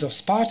reins of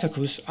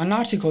Spartacus, an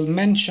article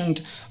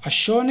mentioned a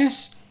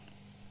sureness,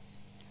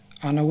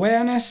 an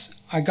awareness,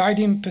 a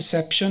guiding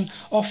perception,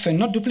 often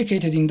not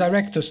duplicated in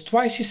directors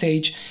twice his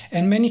age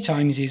and many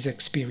times his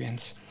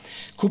experience.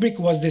 Kubrick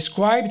was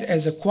described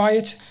as a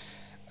quiet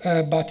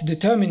but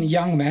determined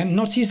young man,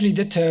 not easily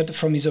deterred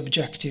from his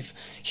objective.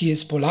 He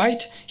is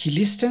polite, he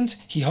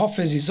listens, he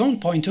offers his own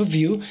point of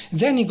view,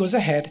 then he goes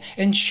ahead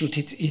and shoots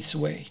it his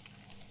way.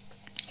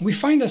 We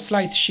find a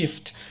slight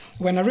shift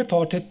when a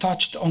reporter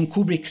touched on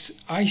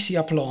Kubrick's icy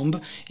aplomb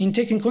in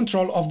taking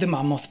control of the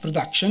Mammoth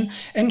production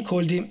and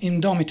called him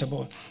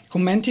indomitable,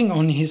 commenting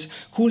on his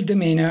cool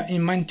demeanor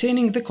in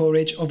maintaining the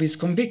courage of his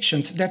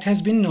convictions that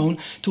has been known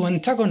to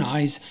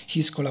antagonize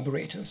his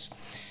collaborators.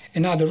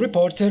 Another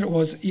reporter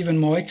was even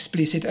more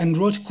explicit and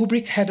wrote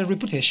Kubrick had a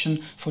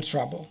reputation for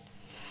trouble.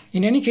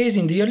 In any case,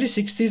 in the early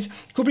 60s,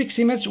 Kubrick's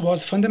image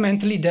was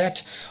fundamentally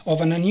that of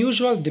an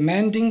unusual,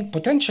 demanding,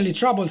 potentially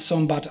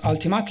troublesome but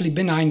ultimately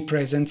benign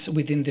presence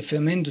within the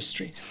film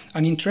industry,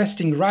 an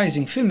interesting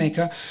rising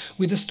filmmaker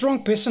with a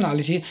strong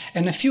personality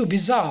and a few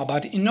bizarre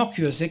but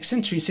innocuous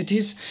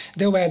eccentricities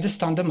that were the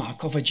standard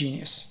mark of a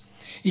genius.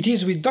 It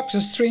is with Dr.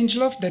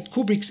 Strangelove that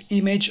Kubrick's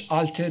image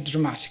altered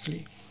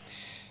dramatically.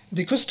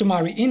 The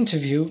customary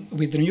interview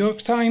with the New York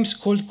Times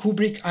called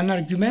Kubrick an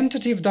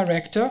argumentative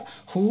director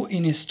who,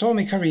 in his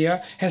stormy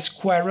career, has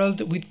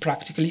quarreled with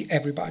practically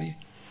everybody.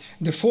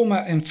 The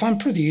former enfant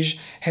prodige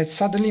had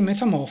suddenly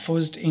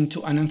metamorphosed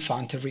into an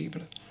enfant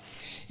terrible.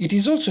 It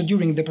is also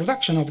during the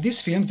production of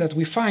these films that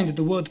we find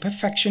the word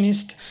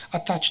perfectionist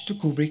attached to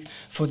Kubrick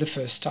for the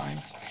first time.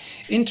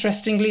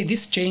 Interestingly,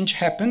 this change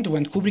happened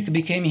when Kubrick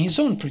became his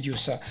own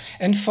producer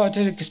and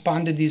further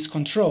expanded his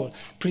control,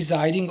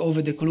 presiding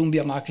over the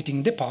Columbia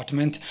marketing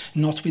department,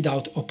 not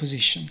without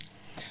opposition.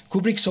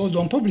 Kubrick's hold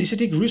on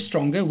publicity grew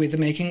stronger with the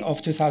making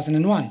of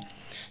 2001.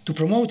 To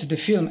promote the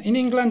film in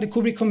England,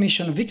 Kubrick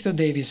commissioned Victor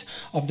Davis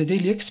of the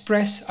Daily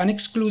Express an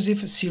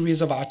exclusive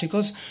series of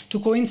articles to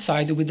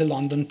coincide with the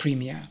London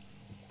premiere.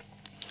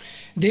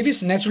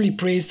 Davis naturally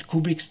praised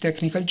Kubrick's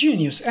technical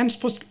genius and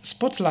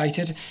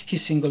spotlighted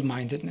his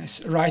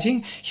single-mindedness,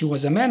 writing he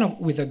was a man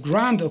with a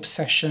grand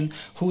obsession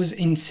whose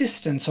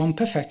insistence on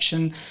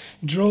perfection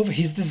drove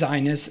his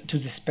designers to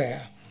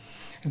despair.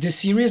 The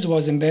series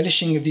was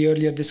embellishing the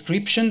earlier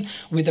description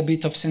with a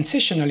bit of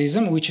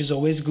sensationalism, which is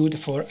always good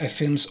for a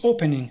film's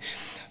opening.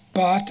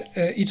 But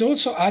it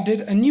also added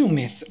a new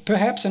myth,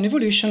 perhaps an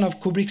evolution of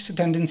Kubrick's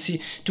tendency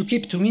to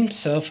keep to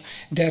himself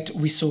that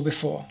we saw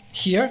before.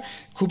 Here,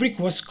 Kubrick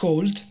was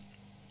called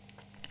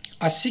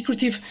a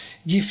secretive,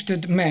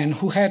 gifted man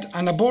who had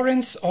an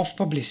abhorrence of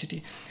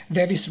publicity.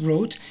 Davis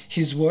wrote,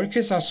 his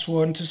workers are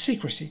sworn to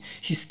secrecy.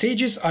 His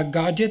stages are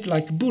guarded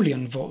like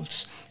bullion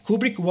vaults.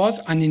 Kubrick was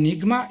an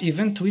enigma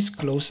even to his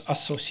close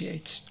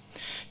associates.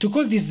 To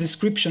call this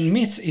description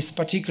myths is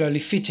particularly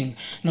fitting,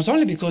 not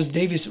only because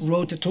Davis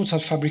wrote total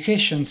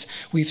fabrications,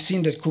 we've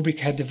seen that Kubrick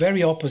had the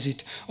very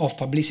opposite of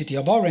publicity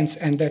abhorrence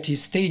and that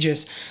his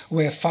stages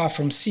were far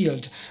from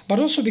sealed, but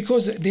also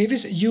because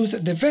Davis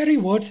used the very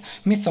word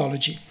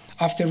mythology.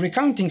 After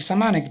recounting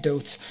some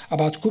anecdotes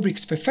about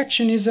Kubrick's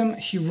perfectionism,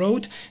 he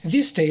wrote,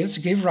 "These tales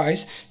gave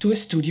rise to a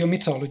studio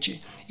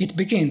mythology. It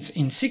begins,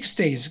 in 6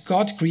 days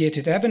God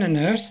created heaven and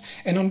earth,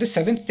 and on the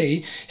 7th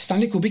day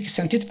Stanley Kubrick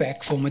sent it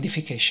back for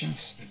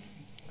modifications."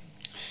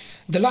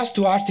 The last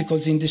 2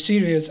 articles in the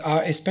series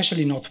are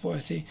especially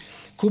noteworthy.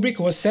 Kubrick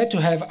was said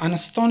to have an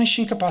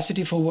astonishing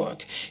capacity for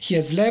work. He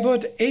has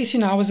labored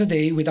 18 hours a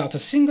day without a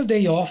single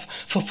day off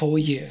for 4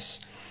 years.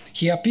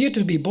 He appeared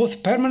to be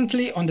both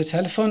permanently on the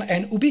telephone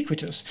and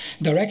ubiquitous,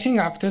 directing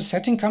actors,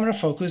 setting camera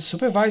focus,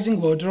 supervising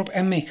wardrobe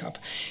and makeup.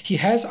 He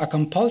has a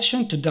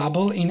compulsion to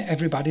double in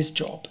everybody's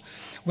job.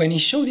 When he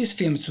showed his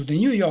films to the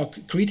New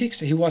York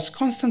critics, he was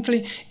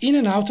constantly in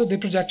and out of the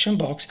projection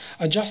box,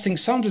 adjusting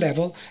sound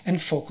level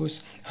and focus.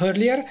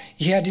 Earlier,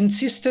 he had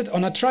insisted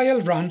on a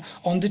trial run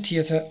on the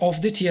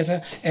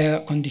theater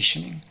air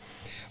conditioning.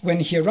 When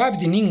he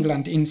arrived in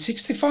England in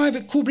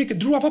 1965, Kubrick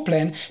drew up a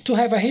plan to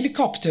have a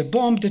helicopter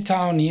bomb the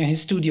town near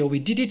his studio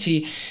with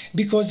DDT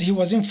because he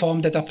was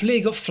informed that a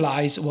plague of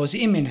flies was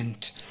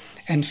imminent.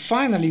 And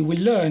finally, we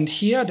learned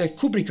here that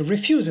Kubrick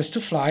refuses to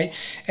fly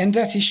and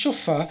that his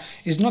chauffeur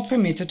is not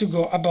permitted to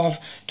go above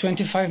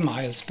 25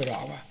 miles per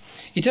hour.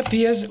 It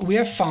appears we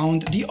have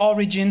found the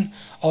origin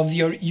of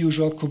the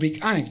usual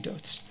Kubrick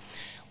anecdotes.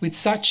 With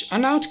such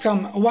an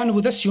outcome, one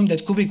would assume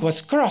that Kubrick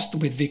was crossed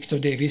with Victor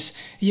Davis,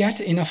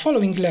 yet in a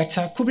following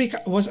letter, Kubrick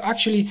was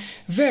actually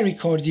very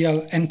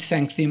cordial and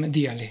thanked him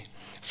dearly.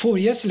 4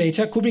 years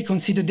later, Kubrick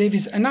considered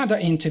Davis another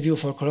interview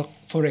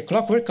for A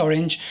Clockwork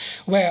Orange,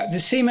 where the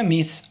same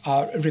myths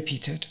are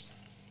repeated.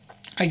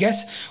 I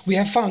guess we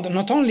have found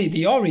not only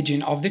the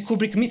origin of the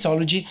Kubrick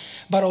mythology,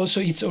 but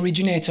also its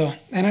originator,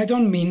 and I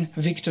don't mean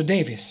Victor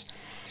Davis.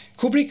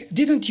 Kubrick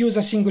didn't use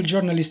a single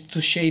journalist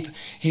to shape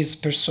his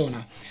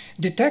persona.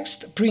 The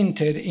text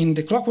printed in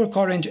the Clockwork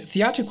Orange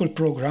theatrical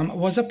program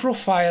was a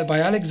profile by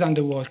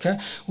Alexander Walker,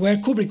 where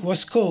Kubrick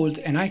was called,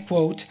 and I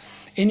quote,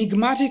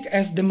 "enigmatic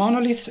as the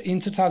monoliths in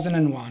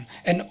 2001,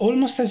 and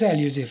almost as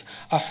elusive,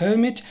 a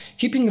hermit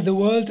keeping the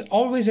world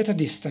always at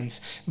a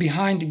distance,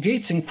 behind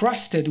gates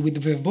encrusted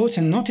with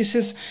verboten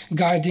notices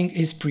guarding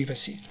his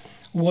privacy."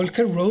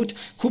 Walker wrote,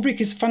 "Kubrick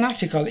is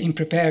fanatical in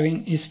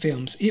preparing his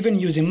films, even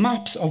using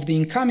maps of the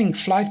incoming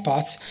flight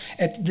paths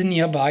at the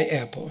nearby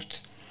airport."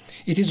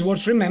 It is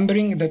worth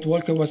remembering that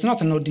Walker was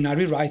not an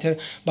ordinary writer,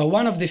 but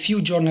one of the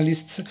few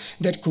journalists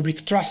that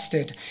Kubrick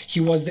trusted. He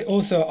was the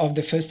author of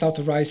the first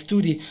authorized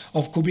study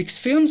of Kubrick's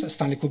films,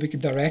 Stanley Kubrick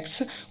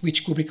Directs,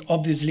 which Kubrick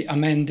obviously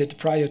amended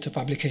prior to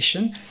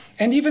publication,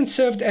 and even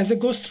served as a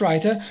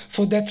ghostwriter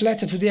for that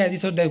letter to the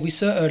editor that we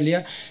saw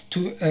earlier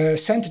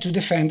sent to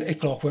defend A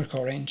Clockwork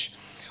Orange.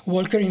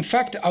 Walker, in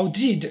fact,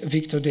 outdid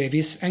Victor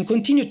Davis and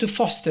continued to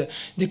foster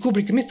the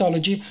Kubrick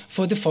mythology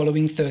for the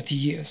following 30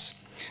 years.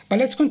 But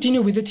let's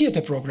continue with the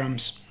theater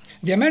programs.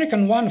 The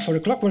American one for A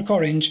Clockwork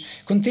Orange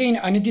contained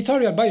an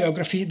editorial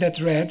biography that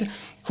read,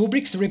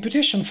 "Kubrick's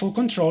reputation for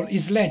control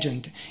is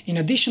legend. In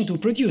addition to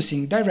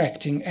producing,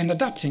 directing, and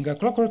adapting A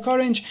Clockwork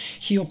Orange,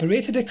 he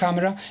operated the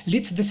camera,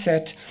 lit the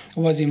set,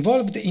 was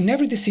involved in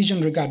every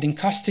decision regarding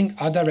casting,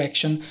 art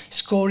direction,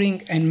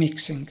 scoring, and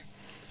mixing."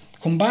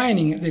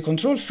 Combining the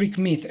control freak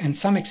myth and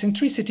some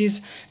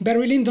eccentricities,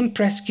 Barry Lyndon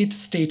Prescott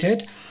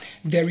stated,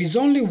 "There is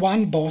only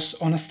one boss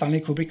on a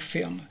Stanley Kubrick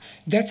film.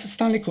 That's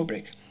Stanley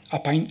Kubrick. A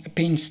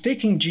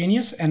painstaking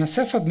genius and a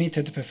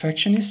self-admitted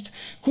perfectionist,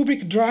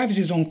 Kubrick drives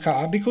his own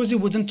car because he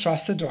wouldn't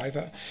trust the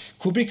driver.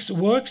 Kubrick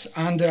works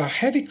under a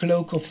heavy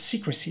cloak of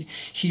secrecy.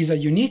 He is a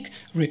unique,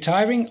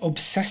 retiring,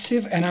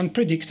 obsessive, and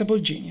unpredictable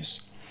genius."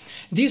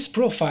 These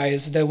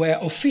profiles that were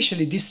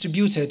officially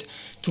distributed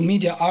to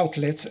media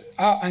outlets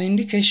are an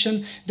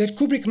indication that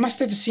Kubrick must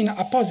have seen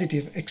a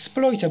positive,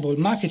 exploitable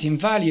marketing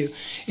value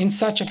in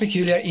such a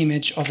peculiar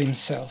image of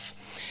himself.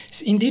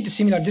 Indeed,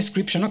 similar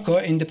description occur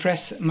in the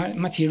press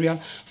material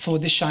for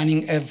The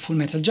Shining and Full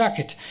Metal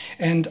Jacket,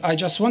 and I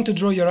just want to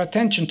draw your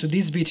attention to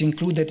this bit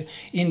included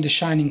in The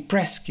Shining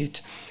press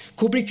kit.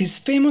 Kubrick is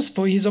famous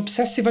for his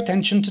obsessive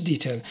attention to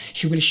detail.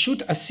 He will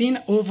shoot a scene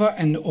over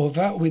and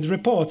over with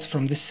reports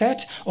from the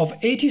set of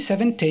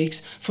 87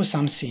 takes for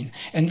some scene.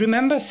 And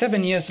remember,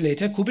 7 years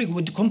later, Kubrick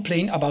would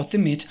complain about the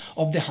myth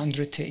of the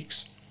 100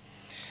 takes.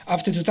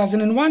 After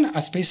 2001,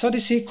 A Space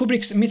Odyssey,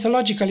 Kubrick's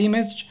mythological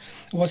image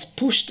was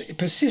pushed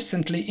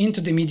persistently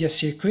into the media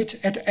circuit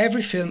at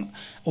every film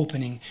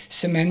opening,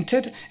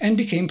 cemented and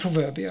became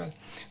proverbial.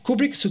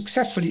 Kubrick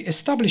successfully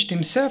established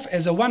himself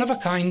as a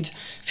one-of-a-kind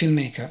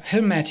filmmaker,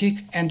 hermetic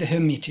and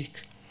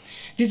hermetic.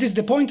 This is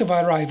the point of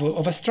arrival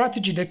of a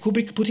strategy that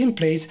Kubrick put in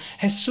place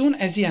as soon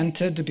as he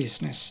entered the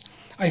business.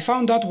 I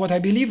found out what I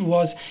believe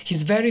was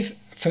his very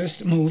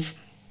first move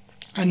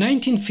A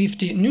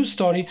 1950 news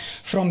story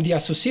from the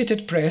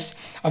Associated Press,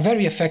 a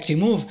very effective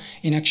move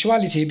in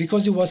actuality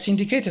because it was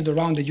syndicated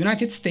around the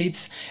United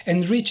States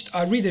and reached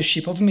a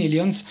readership of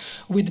millions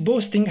with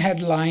boasting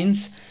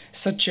headlines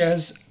such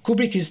as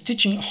 "Kubrick is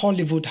teaching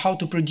Hollywood how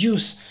to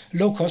produce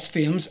low-cost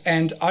films"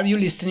 and "Are you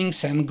listening,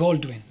 Sam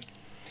Goldwyn?"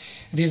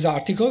 This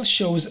article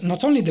shows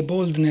not only the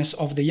boldness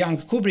of the young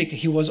Kubrick,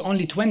 he was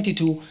only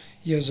 22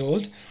 years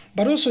old,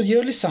 but also the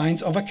early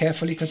signs of a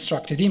carefully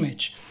constructed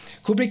image.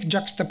 Kubrick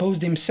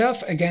juxtaposed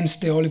himself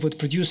against the Hollywood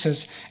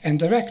producers and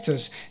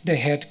directors. They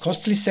had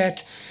costly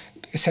sets,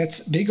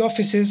 big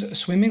offices,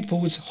 swimming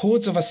pools,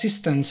 hordes of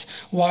assistants,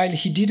 while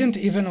he didn't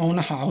even own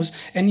a house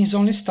and his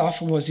only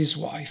staff was his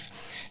wife.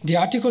 The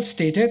article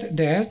stated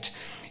that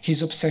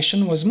his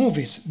obsession was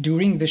movies.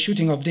 During the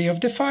shooting of Day of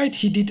the Fight,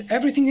 he did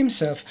everything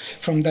himself,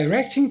 from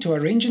directing to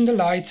arranging the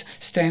lights,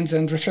 stands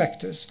and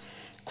reflectors.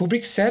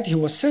 Kubrick said he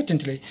was certain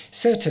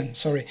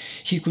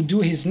he could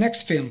do his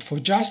next film for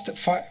just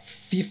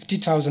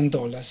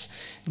 $50,000.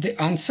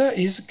 The answer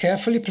is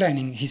carefully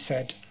planning, he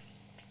said.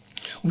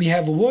 We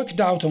have worked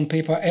out on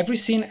paper every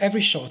scene,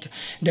 every shot.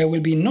 There will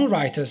be no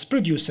writers,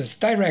 producers,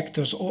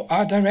 directors or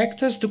art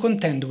directors to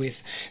contend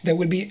with. There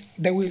won't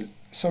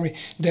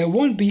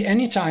be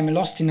any time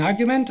lost in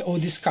argument or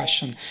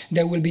discussion.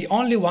 There will be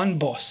only one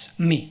boss,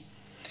 me.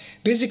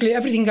 Basically,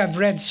 everything I've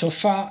read so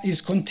far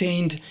is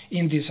contained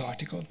in this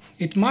article.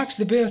 It marks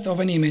the birth of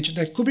an image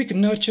that Kubrick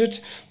nurtured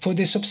for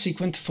the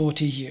subsequent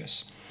 40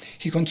 years.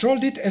 He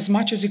controlled it as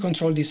much as he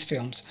controlled his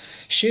films,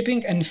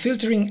 shaping and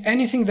filtering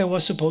anything that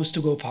was supposed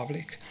to go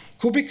public.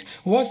 Kubrick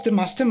was the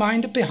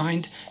mastermind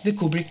behind the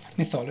Kubrick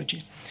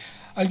mythology.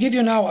 I'll give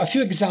you now a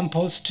few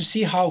examples to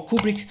see how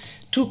Kubrick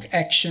took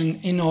action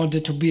in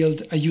order to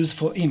build a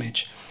useful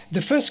image.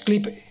 The first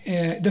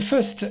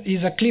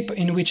is a clip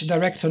in which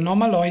director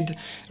Norma Lloyd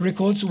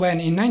records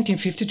when, in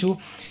 1952,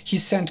 he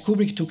sent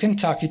Kubrick to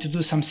Kentucky to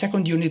do some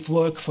second unit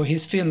work for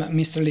his film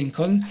Mr.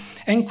 Lincoln,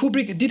 and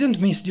Kubrick didn't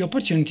miss the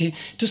opportunity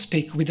to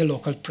speak with the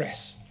local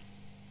press.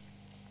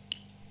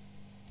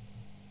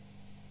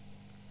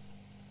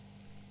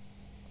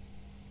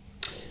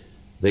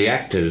 The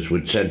actors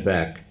would send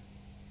back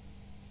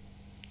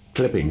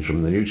clippings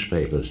from the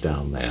newspapers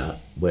down there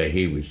where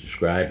he was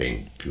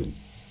describing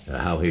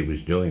how he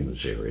was doing the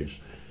series.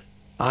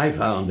 I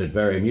found it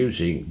very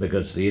amusing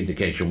because the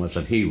indication was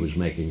that he was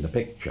making the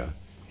picture.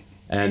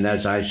 And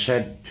as I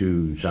said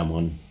to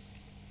someone,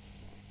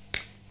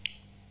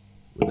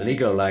 with an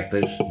ego like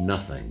this,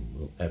 nothing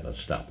will ever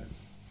stop him.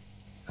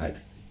 It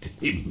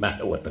didn't even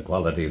matter what the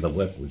quality of the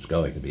work was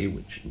going to be,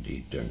 which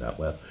indeed turned out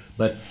well,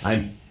 but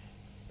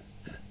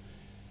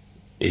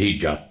he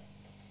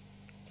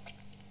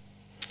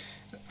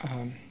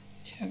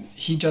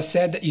just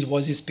said that it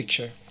was his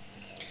picture.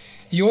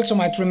 You also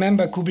might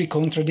remember Kubrick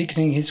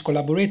contradicting his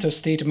collaborators'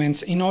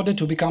 statements in order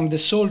to become the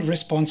sole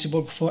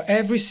responsible for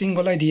every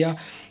single idea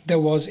there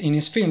was in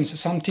his films,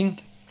 something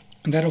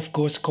that of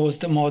course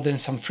caused more than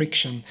some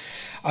friction.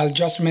 I'll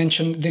just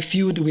mention the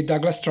feud with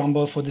Douglas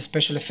Trumbull for the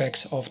special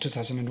effects of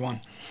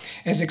 2001.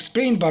 As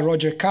explained by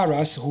Roger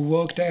Carras, who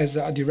worked as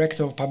a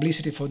director of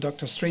publicity for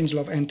Dr.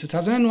 Strangelove in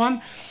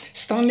 2001,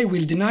 Stanley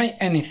will deny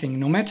anything,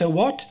 no matter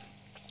what.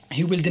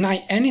 He will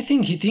deny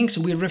anything he thinks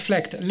will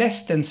reflect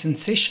less than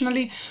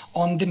sensationally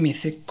on the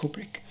mythic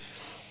Kubrick.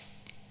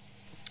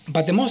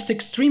 But the most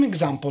extreme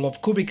example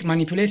of Kubrick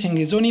manipulating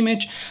his own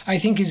image, I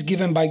think, is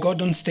given by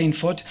Gordon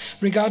Stainford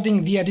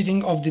regarding the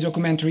editing of the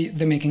documentary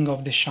The Making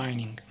of The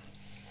Shining.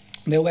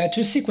 There were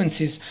two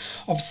sequences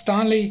of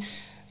Stanley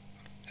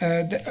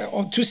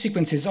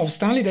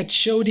that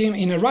showed him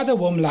in a rather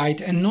warm light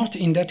and not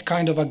in that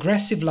kind of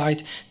aggressive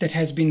light that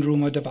has been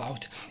rumored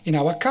about. In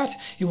our cut,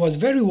 he was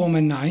very warm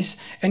and nice,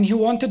 and he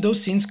wanted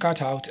those scenes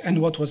cut out, and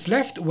what was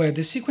left were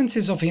the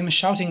sequences of him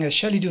shouting at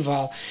Shelley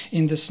Duvall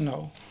in the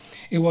snow.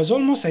 It was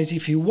almost as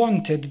if he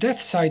wanted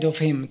that side of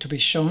him to be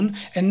shown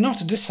and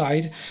not the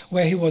side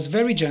where he was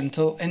very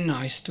gentle and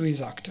nice to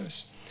his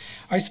actors.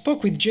 I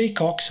spoke with Jay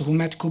Cox, who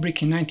met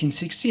Kubrick in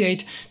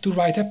 1968 to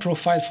write a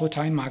profile for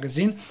Time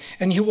magazine,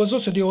 and he was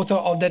also the author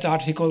of that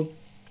article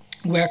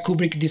where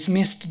Kubrick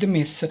dismissed the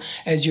myths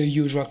as your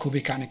usual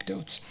Kubrick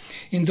anecdotes.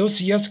 In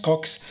those years,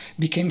 Cox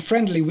became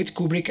friendly with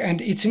Kubrick, and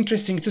it's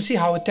interesting to see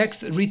how a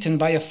text written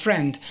by a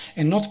friend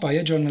and not by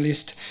a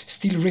journalist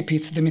still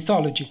repeats the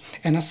mythology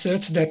and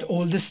asserts that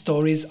all the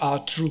stories are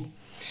true.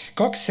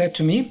 Cox said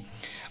to me,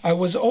 "I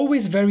was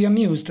always very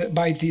amused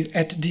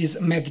at this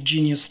mad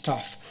genius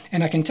stuff.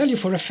 And I can tell you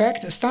for a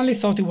fact, Stanley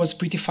thought it was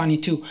pretty funny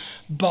too,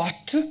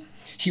 but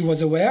he was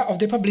aware of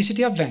the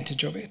publicity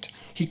advantage of it.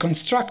 He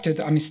constructed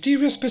a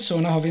mysterious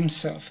persona of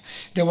himself.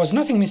 There was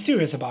nothing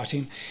mysterious about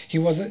him. He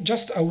was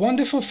just a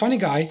wonderful, funny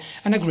guy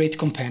and a great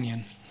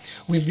companion."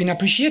 We've been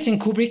appreciating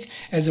Kubrick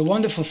as a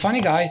wonderful,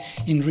 funny guy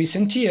in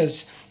recent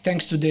years,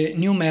 thanks to the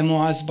new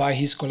memoirs by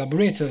his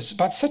collaborators,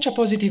 but such a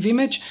positive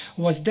image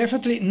was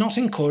definitely not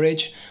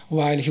encouraged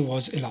while he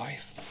was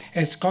alive.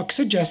 As Cox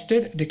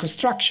suggested, the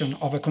construction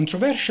of a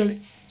controversial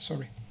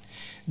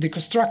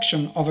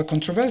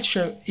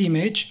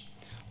image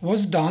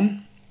was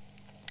done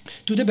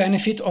to the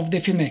benefit of the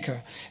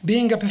filmmaker.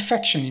 Being a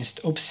perfectionist,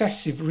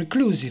 obsessive,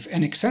 reclusive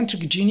and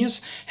eccentric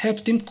genius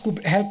helped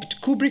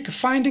Kubrick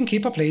find and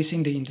keep a place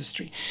in the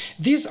industry.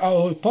 These are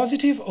all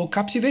positive or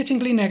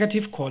captivatingly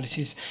negative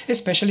qualities,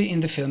 especially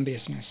in the film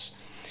business.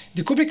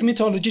 The Kubrick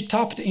mythology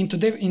tapped into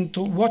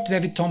what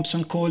David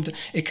Thompson called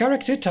a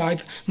character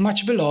type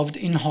much beloved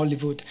in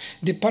Hollywood,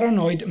 the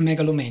paranoid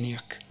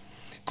megalomaniac.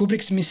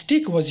 Kubrick's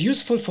mystique was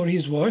useful for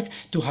his work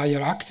to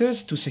hire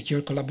actors, to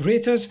secure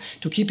collaborators,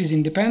 to keep his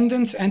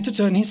independence and to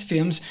turn his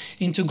films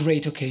into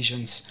great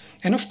occasions.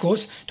 And of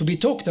course, to be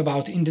talked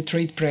about in the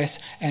trade press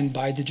and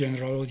by the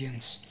general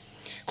audience.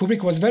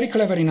 Kubrick was very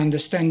clever in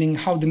understanding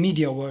how the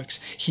media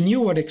works. He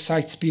knew what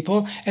excites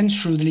people and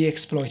shrewdly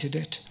exploited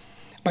it.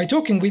 By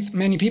talking with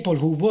many people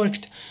who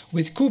worked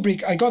with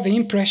Kubrick, I got the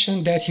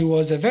impression that he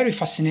was a very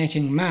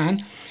fascinating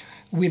man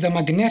with a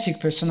magnetic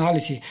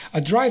personality,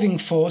 a driving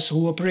force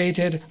who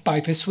operated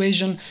by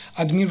persuasion,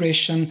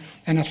 admiration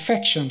and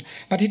affection.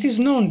 But it is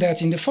known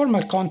that in the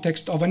formal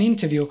context of an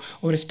interview,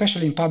 or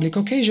especially in public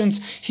occasions,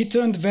 he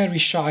turned very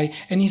shy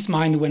and his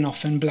mind went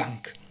often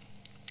blank.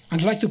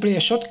 I'd like to play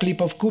a short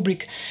clip of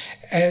Kubrick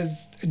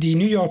as the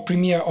New York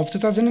premiere of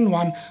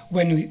 2001,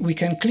 when we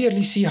can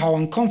clearly see how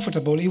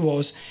uncomfortable he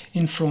was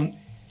in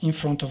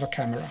front of a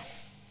camera.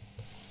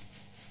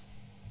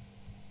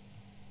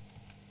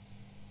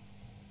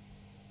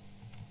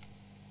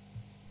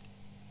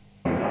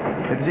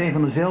 Het is een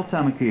van de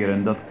zeldzame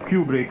keren dat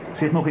Kubrick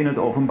zich nog in het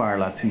openbaar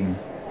laat zien.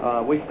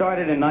 We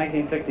started in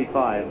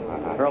 1965,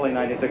 early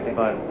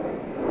 1965.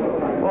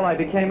 Well, I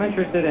became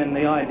interested in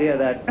the idea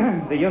that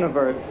the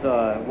universe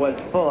was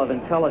full of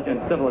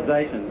intelligent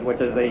civilizations, which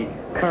is the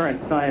current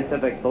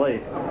scientific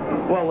belief.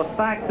 Well, the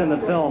facts in the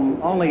film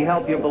only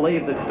help you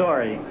believe the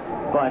story,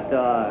 but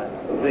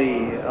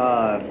the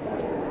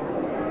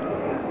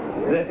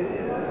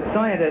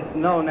scientists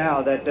know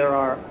now that there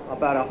are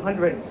about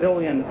 100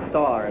 billion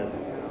stars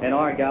in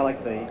our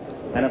galaxy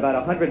and about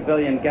 100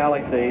 billion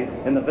galaxies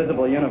in the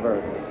visible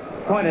universe.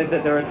 The point is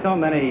that there are so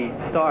many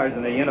stars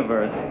in the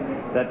universe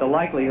that the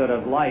likelihood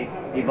of life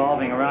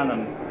evolving around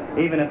them,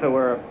 even if there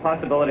were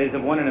possibilities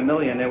of 1 in a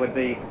million, there would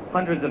be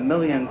hundreds of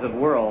millions of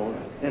worlds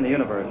in the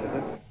universe.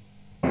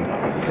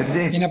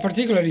 In a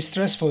particularly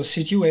stressful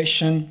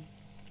situation,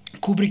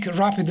 Kubrick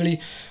rapidly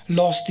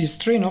lost his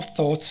train of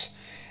thought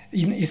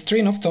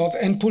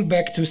and pulled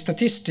back to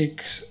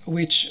statistics,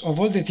 which, of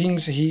all the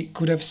things he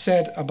could have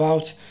said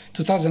about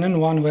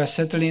 2001, were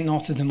certainly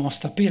not the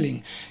most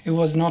appealing. It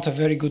was not a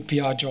very good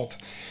PR job.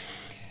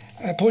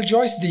 Paul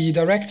Joyce, the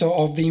director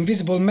of The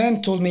Invisible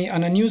Man, told me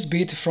on a news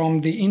beat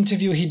from the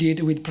interview he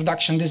did with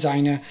production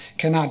designer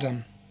Ken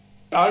Adam.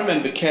 I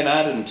remember Ken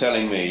Adam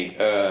telling me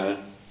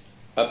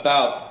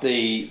about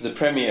the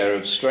premiere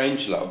of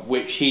Strangelove,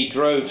 which he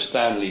drove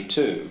Stanley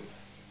to.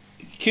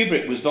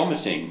 Kubrick was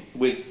vomiting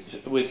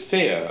with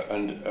fear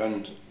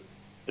and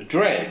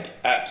dread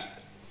at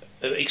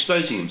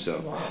exposing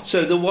himself. Wow.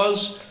 So there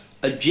was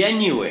a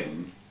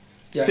genuine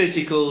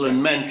physical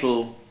and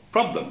mental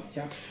problem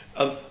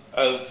of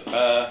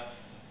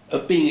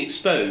being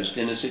exposed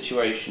in a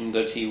situation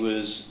that he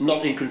was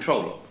not in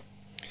control of.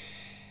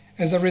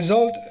 As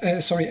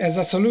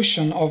a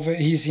solution of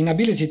his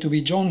inability to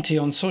be jaunty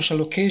on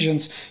social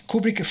occasions,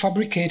 Kubrick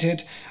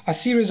fabricated a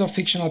series of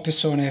fictional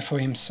personae for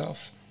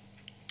himself.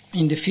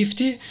 In the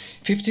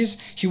 50s,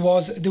 he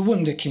was the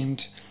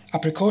Wunderkind, a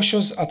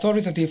precocious,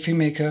 authoritative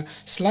filmmaker,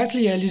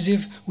 slightly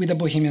elusive with a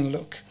bohemian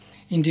look.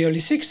 In the early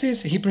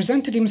 60s, he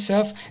presented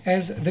himself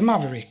as the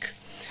Maverick,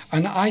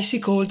 an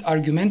icy-cold,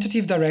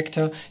 argumentative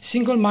director,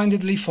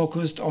 single-mindedly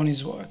focused on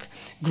his work.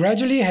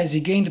 Gradually, as he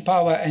gained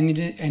power and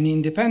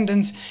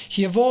independence,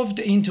 he evolved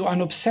into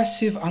an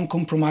obsessive,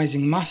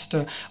 uncompromising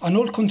master, an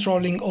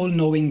all-controlling,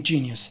 all-knowing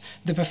genius,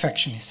 the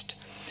perfectionist.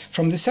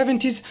 From the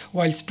 70s,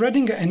 while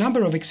spreading a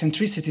number of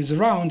eccentricities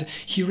around,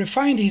 he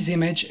refined his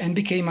image and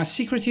became a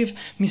secretive,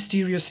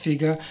 mysterious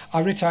figure,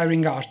 a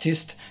retiring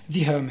artist,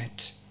 the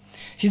hermit.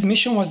 His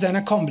mission was then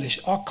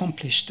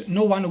accomplished.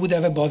 No one would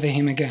ever bother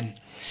him again.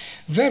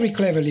 Very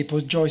cleverly,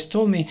 Paul Joyce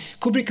told me,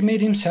 Kubrick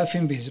made himself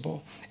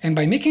invisible. And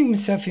by making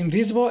himself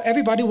invisible,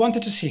 everybody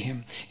wanted to see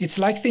him. It's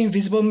like the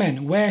Invisible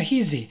Man. Where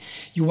is he?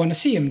 You want to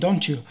see him,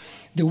 don't you?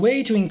 The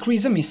way to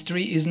increase a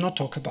mystery is not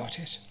talk about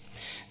it.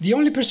 The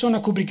only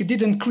persona Kubrick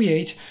didn't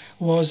create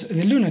was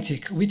the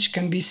lunatic, which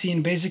can be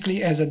seen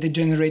basically as a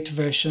degenerate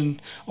version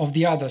of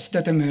the others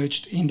that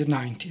emerged in the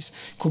 90s.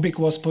 Kubrick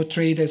was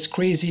portrayed as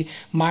crazy,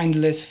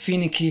 mindless,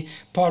 finicky,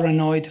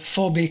 paranoid,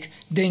 phobic,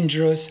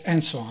 dangerous,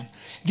 and so on.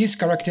 These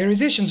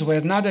characterizations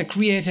were neither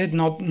created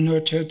nor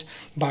nurtured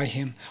by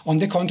him. On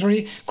the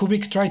contrary,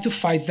 Kubrick tried to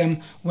fight them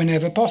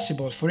whenever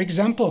possible. For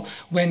example,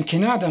 when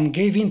Ken Adam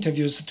gave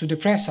interviews to the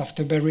press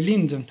after Barry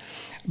Lyndon,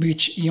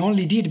 which he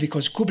only did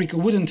because Kubrick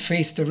wouldn't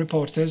face the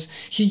reporters,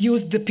 he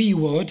used the P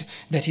word,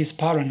 that is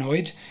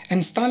paranoid,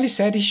 and Stanley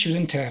said he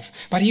shouldn't have,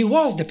 but he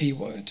was the P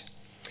word.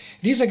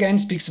 This again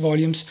speaks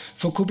volumes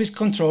for Kubrick's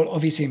control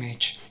of his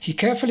image. He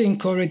carefully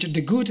encouraged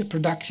the good,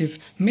 productive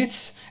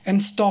myths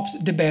and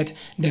stopped the bad,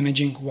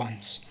 damaging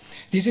ones.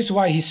 This is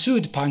why he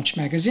sued Punch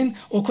magazine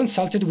or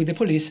consulted with the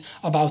police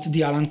about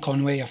the Alan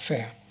Conway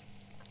affair.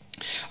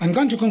 I'm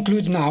going to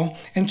conclude now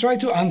and try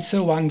to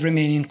answer one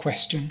remaining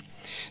question.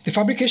 The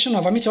fabrication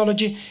of a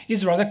mythology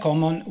is rather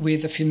common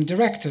with film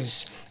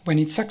directors. When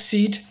it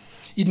succeeds,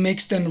 it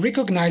makes them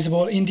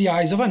recognizable in the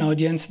eyes of an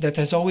audience that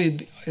has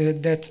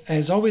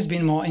always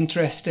been more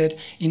interested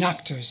in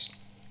actors.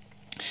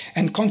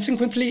 And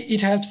consequently,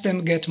 it helps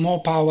them get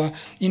more power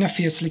in a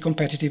fiercely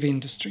competitive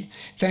industry.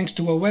 Thanks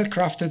to a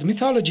well-crafted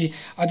mythology,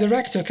 a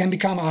director can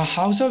become a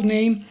household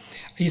name.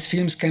 His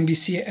films can be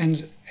seen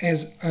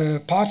as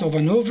part of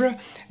an oeuvre,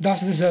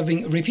 thus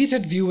deserving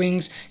repeated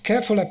viewings,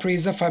 careful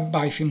appraisal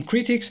by film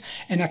critics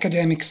and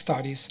academic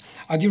studies.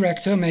 A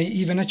director may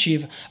even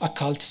achieve a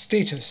cult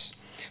status.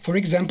 For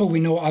example,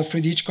 we know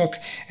Alfred Hitchcock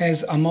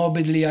as a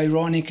morbidly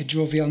ironic,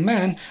 jovial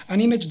man,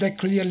 an image that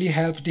clearly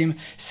helped him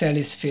sell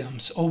his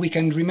films. Or we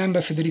can remember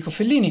Federico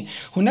Fellini,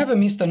 who never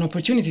missed an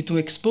opportunity to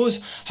expose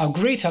how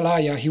great a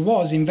liar he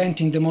was,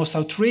 inventing the most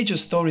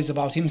outrageous stories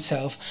about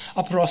himself,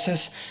 a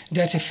process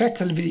that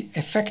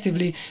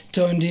effectively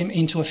turned him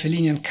into a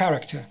Fellinian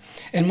character.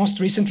 And most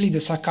recently, the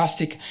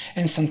sarcastic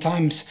and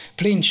sometimes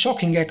plain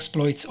shocking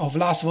exploits of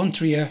Lars von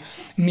Trier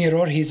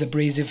mirror his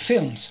abrasive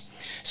films.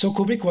 So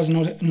Kubrick was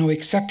no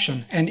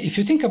exception, and if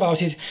you think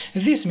about it,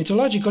 this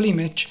mythological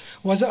image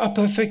was a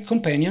perfect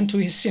companion to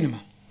his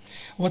cinema.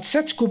 What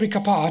sets Kubrick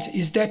apart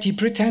is that he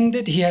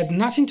pretended he had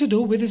nothing to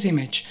do with his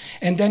image,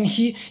 and then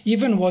he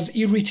even was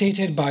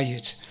irritated by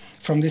it.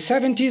 From the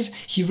 70s,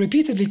 he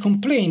repeatedly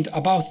complained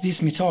about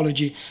this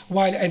mythology,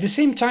 while at the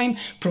same time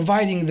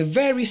providing the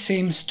very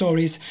same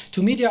stories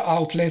to media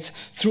outlets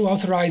through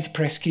authorized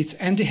press kits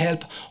and the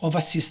help of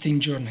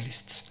assisting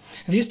journalists.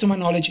 This, to my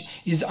knowledge,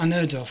 is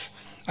unheard of.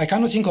 I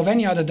cannot think of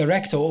any other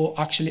director, or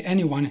actually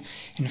anyone,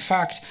 in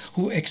fact,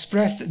 who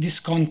expressed this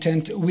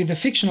content with the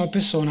fictional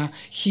persona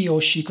he or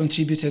she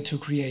contributed to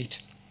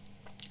create.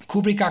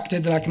 Kubrick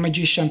acted like a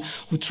magician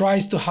who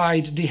tries to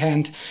hide the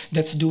hand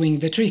that's doing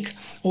the trick,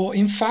 or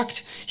in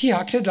fact, he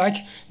acted like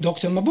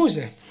Dr.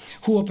 Mabuse,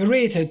 who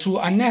operated through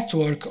a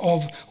network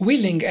of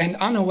willing and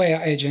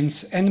unaware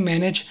agents and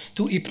managed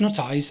to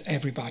hypnotize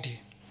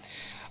everybody.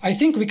 I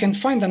think we can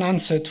find an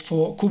answer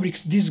for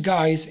Kubrick's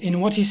disguise in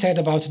what he said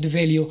about the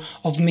value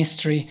of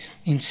mystery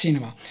in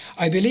cinema.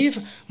 I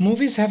believe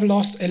movies have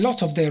lost a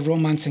lot of their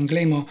romance and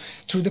glamour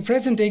through the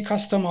present-day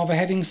custom of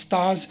having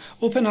stars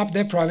open up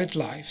their private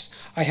lives.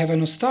 I have a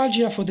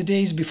nostalgia for the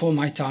days before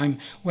my time,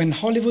 when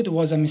Hollywood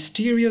was a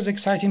mysterious,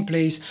 exciting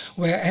place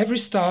where every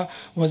star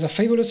was a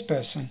fabulous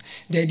person.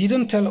 They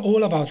didn't tell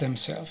all about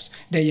themselves.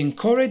 They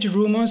encouraged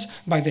rumors,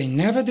 but they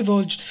never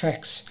divulged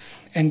facts,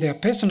 and their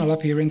personal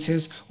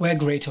appearances were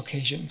great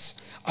occasions.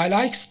 I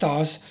like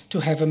stars to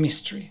have a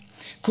mystery.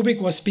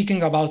 Kubrick was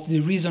speaking about the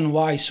reason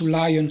why Sue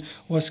Lyon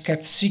was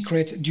kept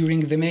secret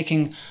during the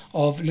making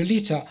of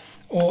Lolita,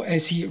 or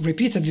as he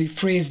repeatedly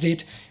phrased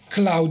it,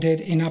 clouded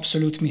in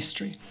absolute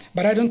mystery.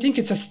 But I don't think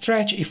it's a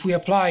stretch if we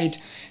applied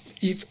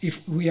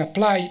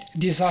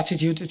this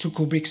attitude to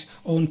Kubrick's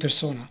own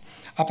persona.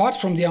 Apart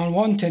from the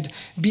unwanted,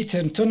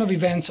 bitter turn of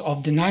events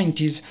of the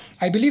 90s,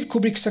 I believe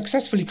Kubrick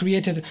successfully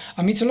created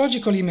a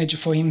mythological image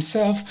for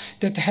himself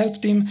that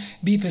helped him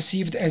be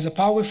perceived as a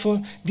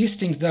powerful,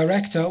 distinct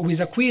director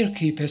with a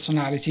quirky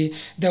personality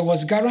that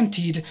was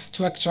guaranteed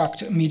to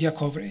attract media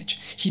coverage.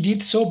 He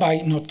did so by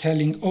not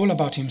telling all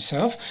about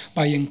himself,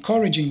 by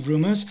encouraging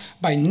rumors,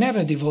 by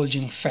never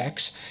divulging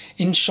facts,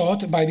 in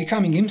short, by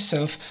becoming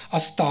himself a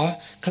star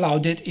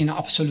clouded in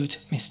absolute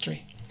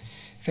mystery.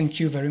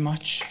 Thank you very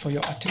much for your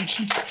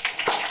attention.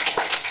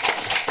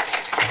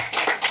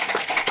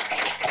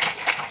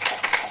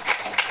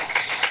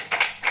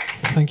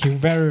 Thank you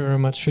very, very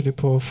much,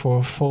 Filippo,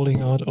 for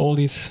folding out all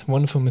these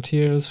wonderful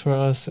materials for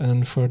us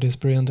and for this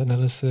brilliant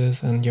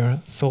analysis and your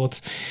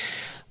thoughts.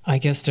 I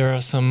guess there are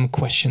some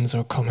questions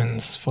or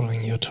comments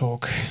following your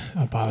talk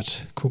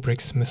about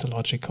Kubrick's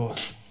mythological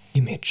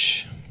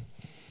image.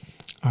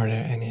 Are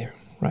there any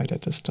right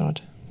at the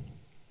start?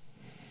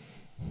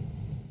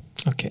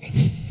 Okay.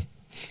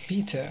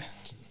 Peter.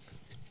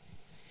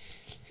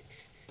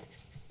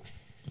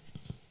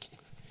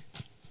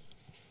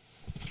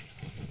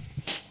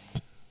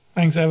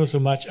 Thanks ever so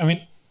much. I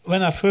mean,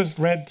 when I first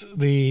read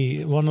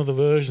one of the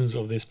versions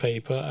of this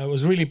paper, I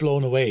was really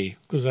blown away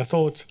because I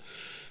thought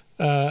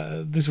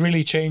this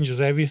really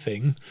changes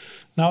everything.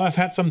 Now I've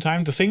had some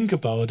time to think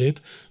about it,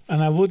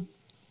 and I would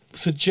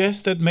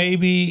suggest that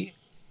maybe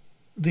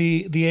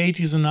the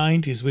 80s and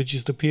 90s, which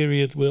is the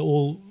period we're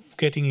all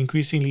getting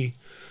increasingly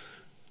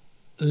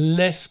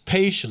less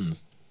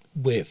patient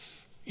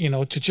with,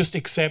 to just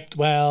accept,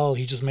 well,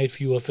 he just made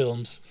fewer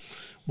films.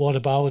 What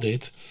about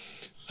it?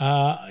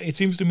 It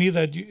seems to me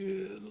that,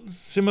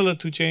 similar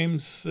to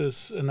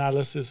James's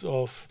analysis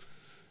of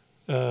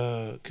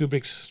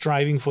Kubrick's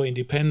striving for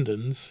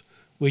independence,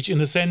 which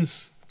in a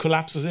sense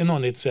collapses in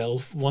on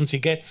itself once he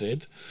gets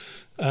it,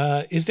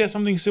 is there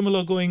something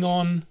similar going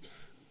on,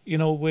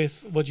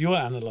 with what you're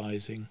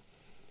analyzing?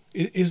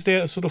 Is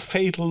there a sort of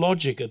fatal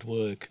logic at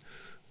work?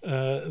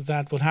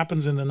 That what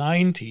happens in the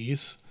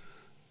 90s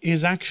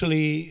is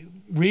actually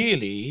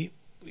really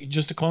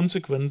just a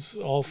consequence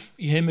of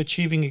him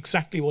achieving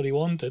exactly what he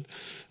wanted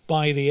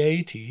by the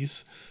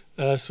 80s.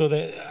 So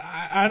that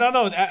I don't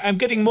know. I'm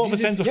getting more of a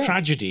sense of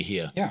tragedy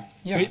here.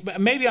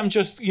 Maybe I'm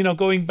just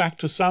going back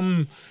to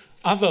some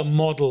other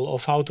model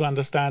of how to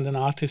understand an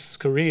artist's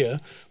career,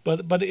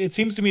 but it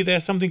seems to me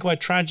there's something quite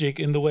tragic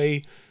in the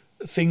way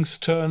things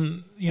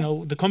turn.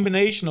 The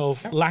combination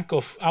of lack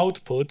of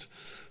output,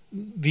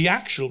 the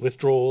actual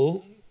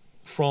withdrawal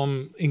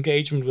from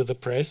engagement with the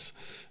press,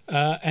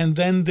 and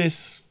then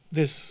this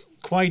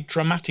quite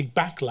dramatic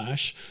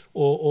backlash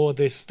or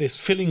this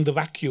filling the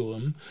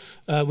vacuum,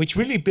 which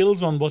really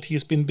builds on what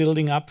he's been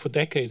building up for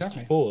decades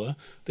before.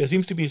 There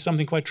seems to be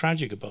something quite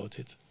tragic about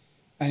it.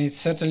 And it's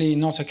certainly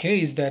not a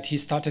case that he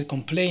started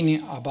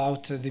complaining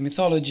about the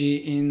mythology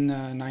in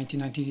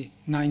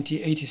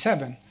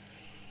 1987,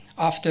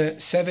 after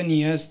 7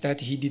 years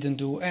that he didn't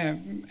do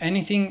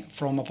anything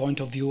from a point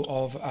of view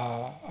of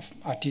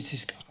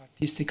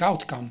artistic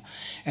outcome.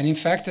 And in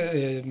fact,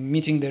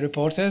 meeting the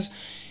reporters,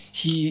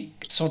 he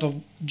sort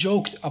of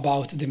joked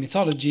about the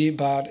mythology,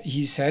 but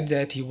he said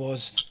that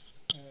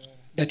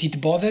that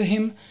it bothered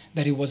him,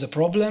 that it was a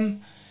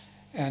problem,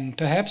 and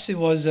perhaps it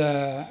was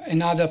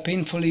another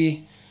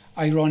painfully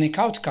ironic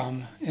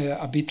outcome,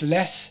 a bit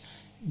less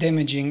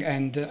damaging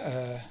and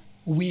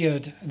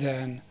weird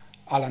than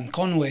Alan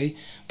Conway,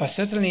 but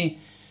certainly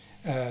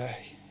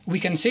we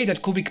can say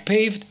that Kubrick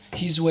paved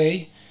his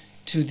way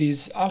to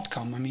this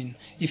outcome. I mean,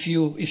 if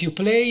you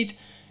played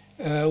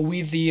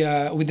with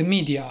the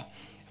media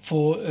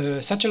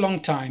for such a long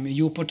time,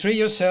 you portray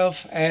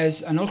yourself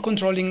as an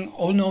all-controlling,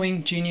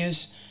 all-knowing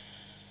genius,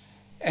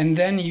 and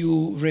then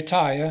you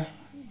retire,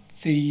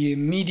 the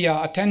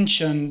media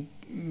attention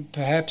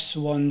perhaps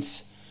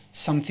wants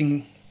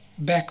something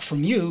back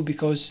from you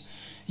because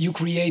you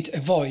create a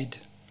void.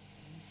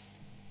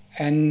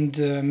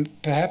 And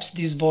perhaps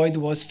this void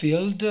was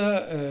filled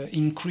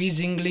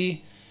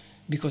increasingly,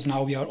 because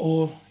now we are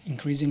all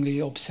increasingly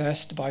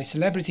obsessed by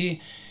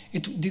celebrity.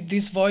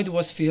 This void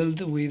was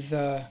filled with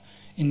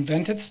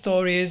invented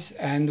stories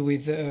and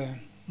with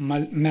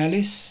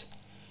malice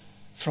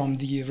from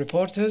the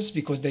reporters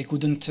because they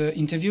couldn't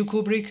interview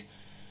Kubrick.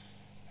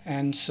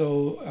 And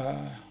so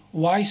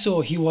why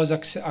so? He was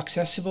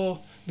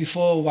accessible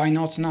before, why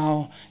not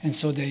now? And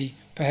so they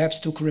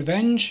perhaps took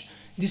revenge.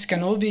 This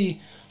can all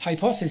be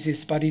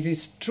hypothesis, but it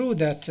is true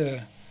that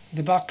the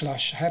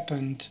backlash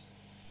happened.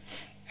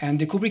 And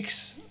the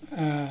Kubricks,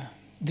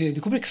 the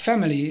Kubrick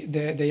family,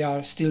 they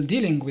are still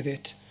dealing with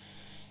it.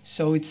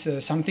 So it's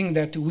something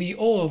that we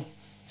all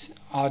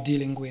are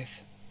dealing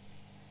with.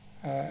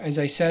 As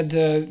I said,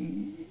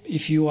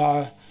 if you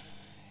are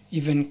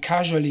even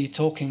casually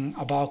talking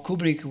about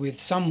Kubrick with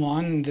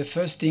someone, the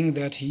first thing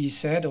that he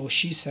said or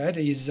she said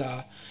is,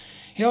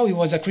 he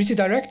was a crazy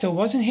director,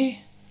 wasn't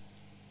he?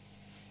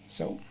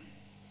 So.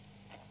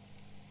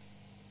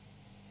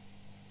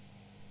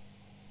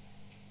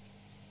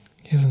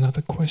 Here's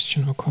another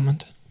question or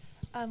comment.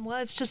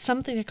 Well, it's just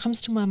something that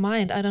comes to my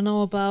mind. I don't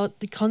know about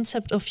the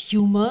concept of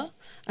humor.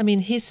 I mean,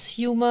 his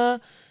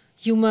humor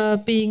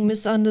being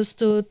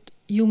misunderstood,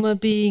 humor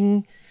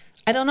being,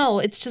 I don't know,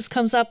 it just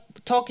comes up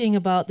talking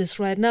about this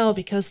right now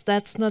because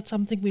that's not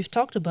something we've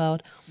talked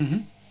about.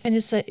 Mm-hmm. Can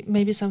you say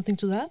maybe something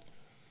to that?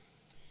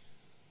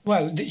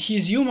 Well,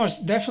 his humors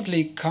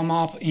definitely come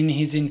up in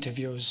his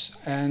interviews.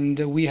 And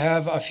we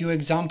have a few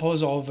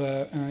examples of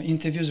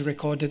interviews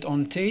recorded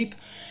on tape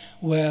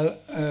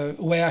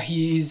where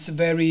he is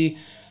very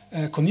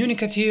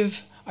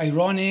communicative,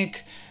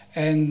 ironic,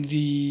 and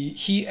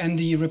he and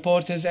the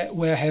reporters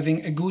were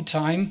having a good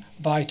time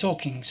by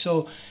talking.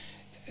 So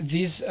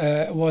this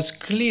was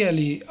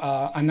clearly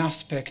an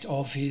aspect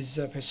of his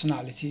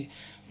personality,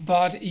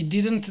 but it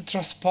didn't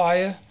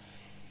transpire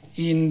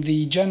in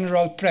the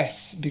general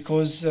press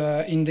because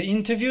in the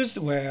interviews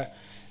where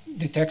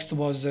the text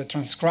was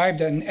transcribed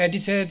and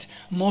edited,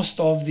 most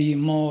of the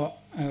more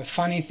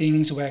funny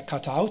things were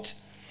cut out.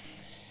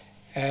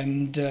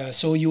 And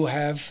so you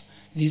have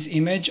this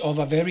image of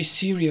a very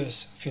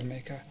serious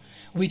filmmaker,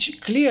 which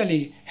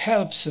clearly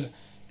helps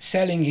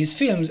selling his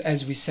films,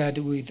 as we said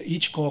with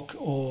Hitchcock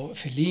or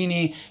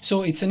Fellini.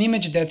 So it's an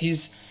image that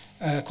is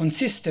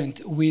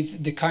consistent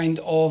with the kind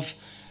of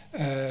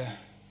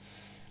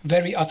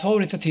very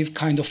authoritative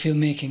kind of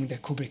filmmaking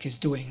that Kubrick is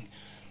doing.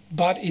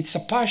 But it's a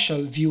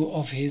partial view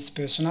of his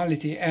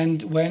personality.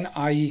 And when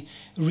I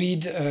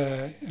read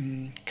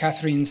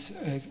Catherine's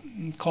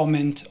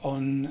comment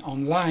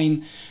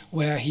online,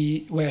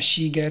 where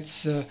she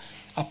gets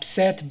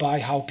upset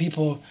by how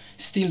people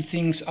still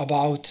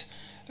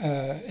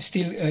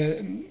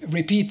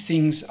repeat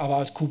things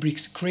about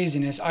Kubrick's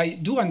craziness, I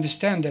do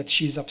understand that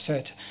she's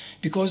upset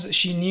because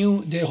she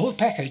knew the whole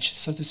package,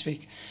 so to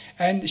speak,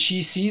 and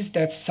she sees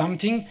that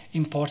something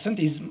important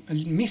is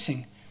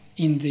missing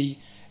in the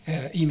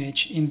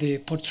image, in the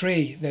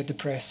portray that the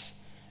press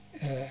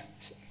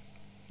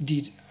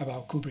did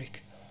about Kubrick.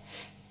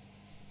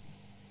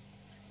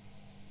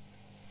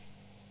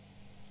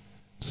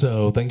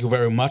 So thank you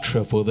very much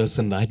for this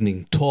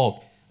enlightening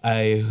talk.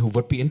 I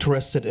would be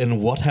interested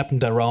in what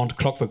happened around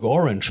Clockwork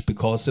Orange,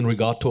 because in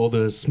regard to all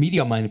this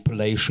media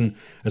manipulation,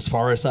 as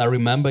far as I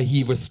remember,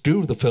 he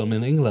withdrew the film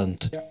in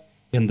England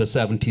in the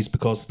 70s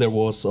because there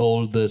was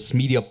all this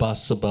media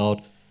buzz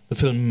about the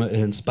film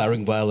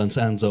inspiring violence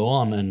and so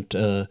on.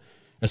 And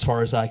as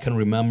far as I can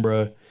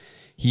remember,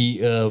 he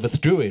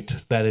withdrew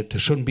it, that it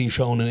shouldn't be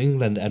shown in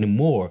England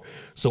anymore.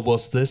 So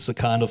was this a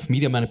kind of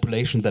media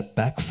manipulation that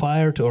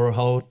backfired, or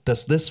how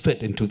does this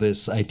fit into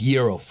this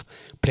idea of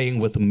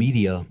playing with the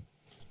media?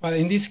 Well,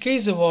 in this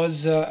case, it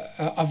was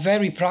a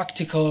very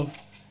practical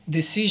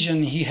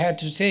decision he had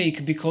to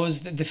take, because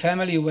the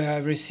family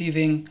were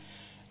receiving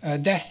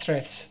death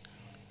threats,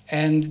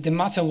 and the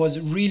matter was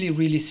really,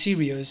 really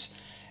serious.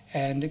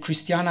 And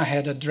Christiana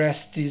had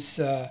addressed this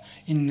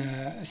in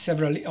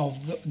several of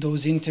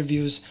those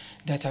interviews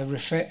that I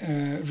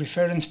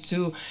referenced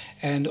to,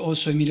 and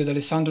also Emilio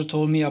D'Alessandro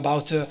told me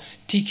about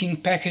ticking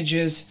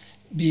packages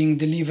being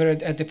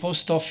delivered at the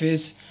post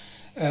office,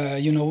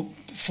 you know,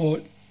 for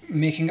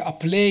making a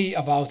play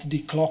about the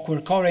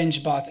Clockwork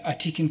Orange, but a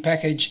ticking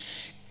package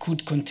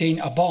could contain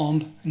a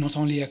bomb, not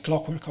only a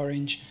Clockwork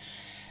Orange.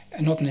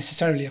 Not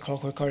necessarily a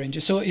Clockwork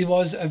Orange. So it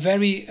was a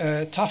very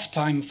tough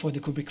time for the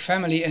Kubrick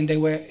family, and they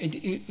were.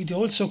 It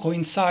also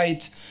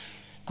coincided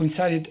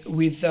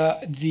with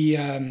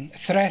the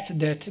threat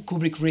that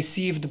Kubrick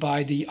received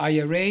by the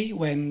IRA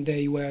when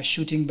they were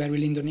shooting Barry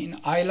Lyndon in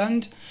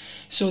Ireland.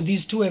 So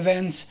these two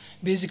events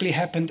basically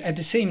happened at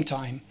the same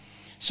time.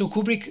 So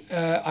Kubrick,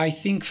 I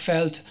think,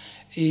 felt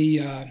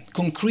a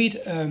concrete,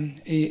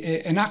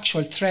 an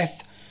actual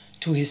threat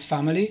to his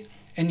family,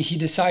 and he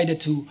decided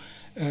to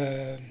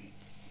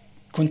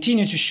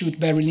continue to shoot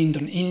Barry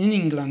Lyndon in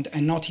England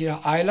and not here in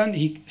Ireland.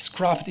 He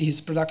scrapped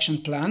his production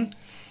plan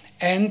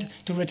and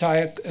to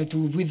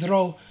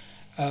withdraw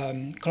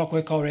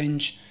Clockwork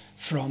Orange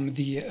from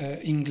the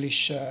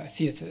English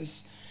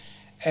theaters.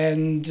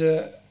 And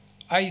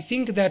I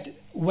think that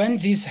when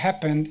this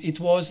happened, it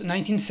was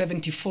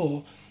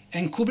 1974,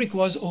 and Kubrick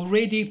was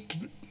already,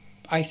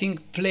 I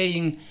think,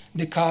 playing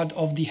the card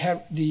of the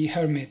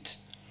hermit,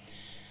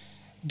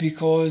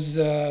 because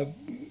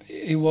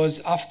it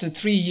was after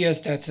 3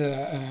 years that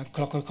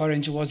Clockwork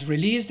Orange was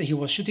released. He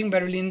was shooting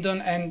Barry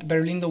Lyndon, and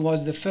Barry Lyndon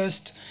was the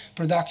first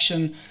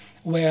production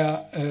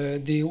where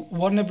the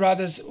Warner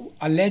Brothers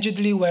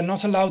allegedly were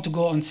not allowed to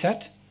go on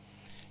set.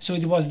 So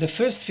it was the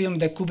first film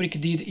that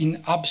Kubrick did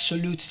in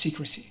absolute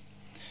secrecy.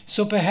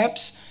 So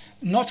perhaps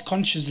not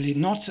consciously,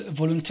 not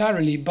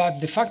voluntarily,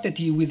 but the fact that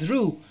he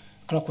withdrew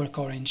Clockwork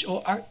Orange,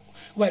 or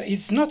well,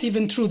 it's not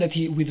even true that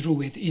he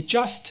withdrew it. It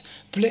just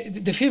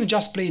the film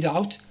just played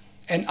out,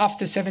 and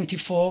after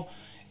 74,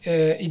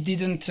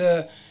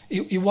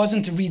 it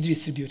wasn't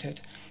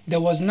redistributed. There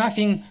was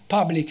nothing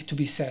public to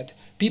be said.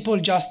 People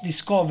just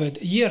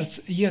discovered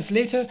years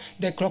later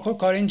that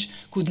Clockwork Orange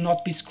could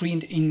not be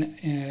screened in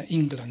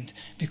England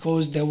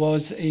because there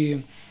was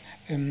a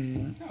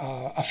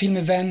film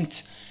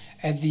event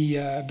at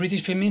the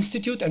British Film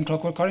Institute, and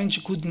Clockwork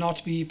Orange could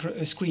not be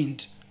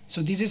screened.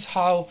 So this is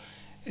how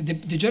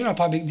the general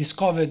public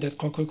discovered that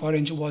Clockwork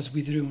Orange was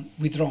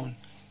withdrawn.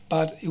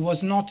 But it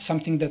was not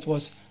something that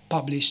was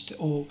published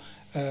or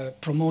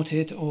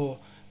promoted or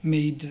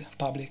made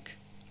public.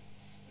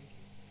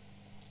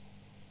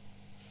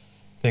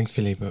 Thanks,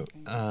 Filippo.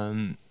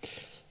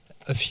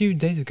 A few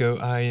days ago,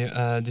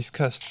 I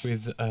discussed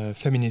with a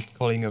feminist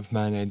colleague of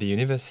mine at the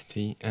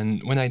university,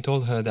 and when I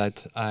told her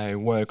that I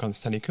work on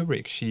Stanley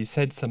Kubrick, she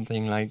said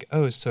something like,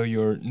 "Oh, so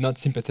you're not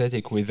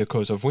sympathetic with the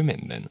cause of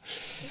women, then?"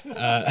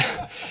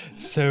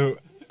 So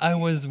I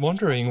was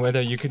wondering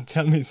whether you could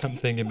tell me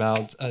something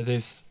about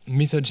this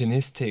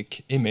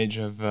misogynistic image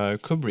of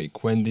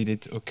Kubrick. When did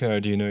it occur?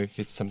 Do you know if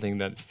it's something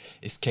that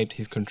escaped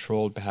his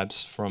control,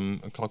 perhaps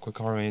from A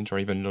Clockwork Orange or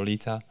even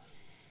Lolita?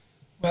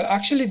 Well,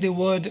 actually, the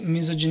word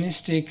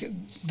misogynistic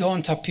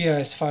don't appear,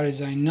 as far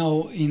as I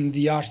know, in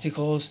the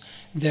articles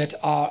that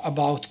are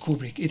about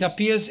Kubrick. It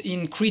appears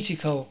in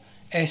critical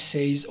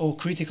essays or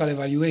critical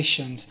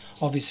evaluations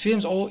of his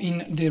films, or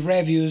in the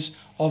reviews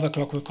of A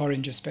Clockwork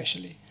Orange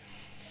especially.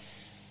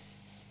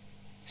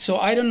 So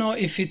I don't know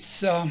if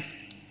it's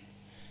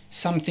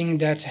something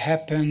that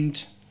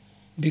happened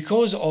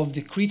because of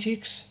the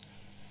critics,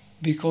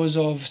 because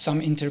of some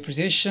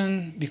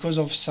interpretation, because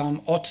of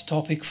some hot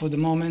topic for the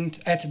moment,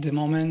 at the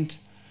moment.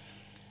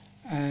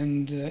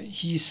 And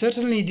he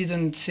certainly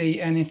didn't say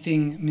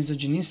anything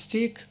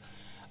misogynistic,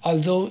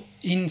 although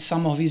in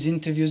some of his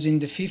interviews in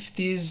the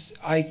 50s,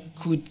 I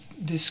could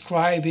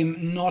describe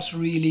him not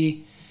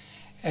really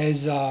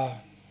as a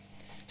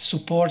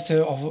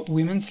supporter of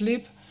women's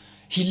lib.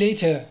 He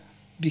later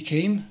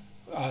became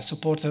a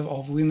supporter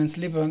of women's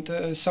lib,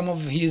 and some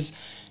of his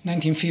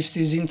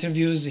 1950s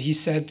interviews, he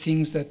said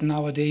things that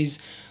nowadays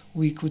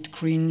we could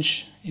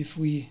cringe if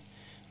we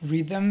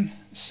read them.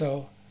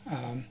 So,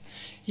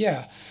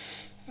 yeah,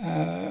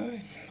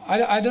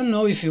 I don't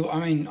know if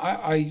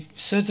I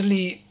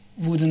certainly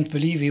wouldn't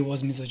believe he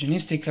was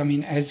misogynistic. I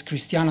mean, as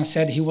Christiana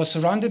said, he was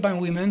surrounded by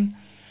women,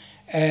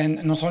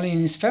 and not only in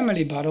his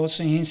family, but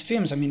also in his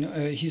films. I mean,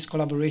 his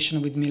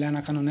collaboration with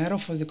Milena Canonero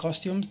for the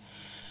costumes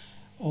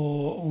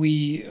or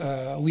we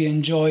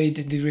enjoyed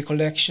the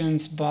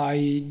recollections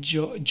by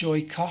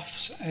Joy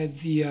Cuffs at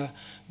the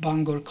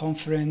Bangor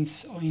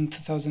conference in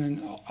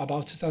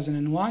about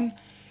 2001,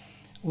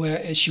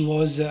 where she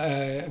was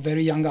a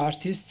very young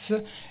artist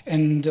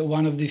and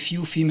one of the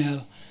few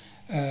female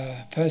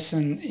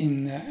person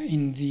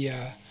in the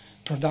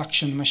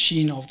production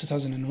machine of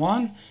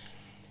 2001,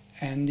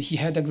 and he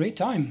had a great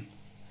time.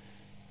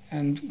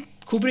 And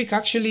Kubrick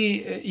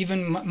actually,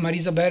 even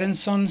Marisa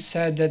Berenson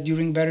said that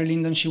during Barry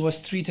Lyndon she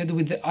was treated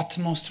with the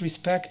utmost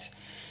respect.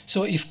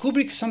 So if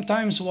Kubrick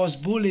sometimes was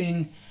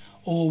bullying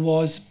or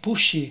was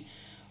pushy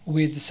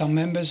with some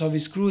members of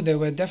his crew, they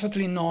were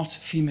definitely not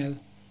female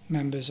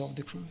members of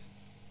the crew.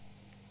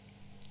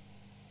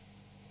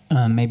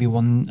 Maybe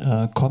one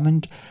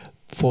comment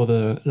for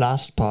the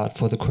last part,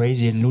 for the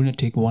crazy and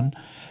lunatic one.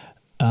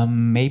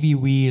 Maybe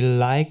we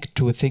like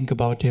to think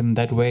about him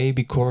that way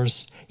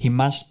because he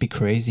must be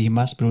crazy, he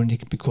must be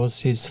lunatic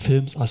because his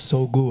films are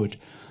so good.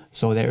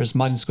 So there is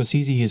Martin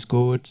Scorsese, he's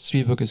good,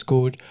 Spielberg is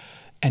good,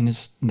 and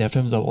their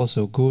films are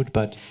also good,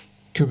 but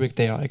Kubrick,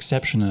 they are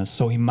exceptional,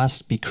 so he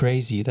must be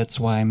crazy. That's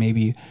why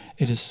maybe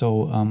it is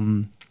so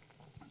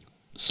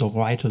so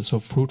vital, so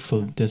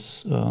fruitful,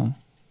 this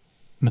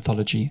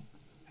mythology.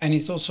 And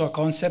it's also a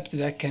concept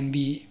that can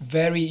be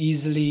very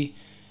easily,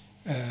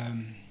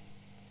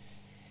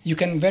 you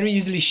can very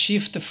easily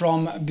shift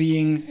from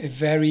being a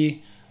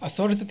very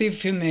authoritative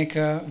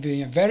filmmaker,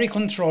 being very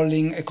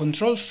controlling, a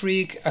control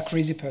freak, a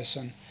crazy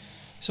person.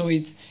 So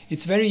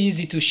it's very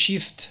easy to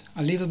shift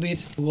a little bit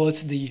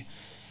towards the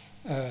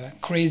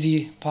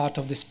crazy part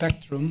of the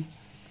spectrum.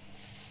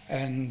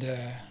 And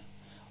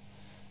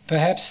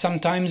perhaps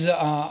sometimes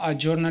a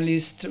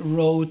journalist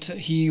wrote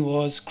he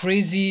was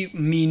crazy,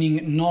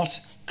 meaning not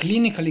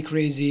clinically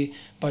crazy,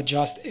 but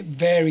just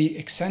very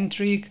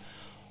eccentric,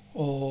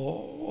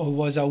 or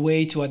was a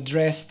way to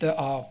address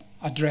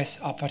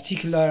a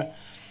particular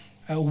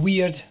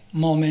weird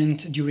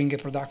moment during a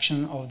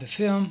production of the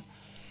film.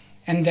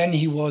 And then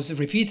he was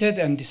repeated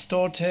and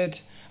distorted.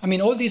 I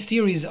mean, all these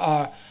theories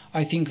are,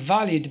 I think,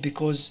 valid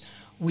because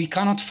we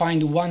cannot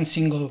find one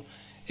single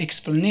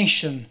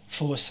explanation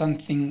for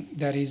something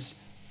that is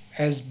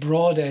as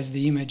broad as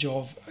the image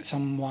of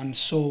someone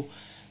so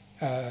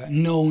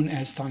known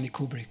as Stanley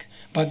Kubrick.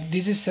 But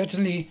this is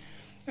certainly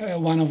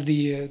one of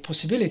the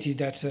possibility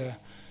that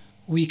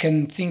we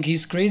can think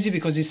he's crazy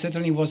because he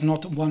certainly was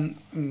not one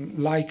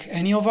like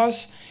any of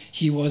us.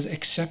 He was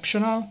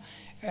exceptional,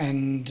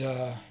 and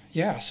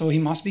yeah, so he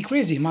must be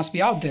crazy. He must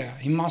be out there.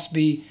 He must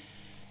be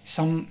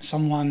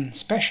someone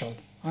special.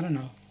 I don't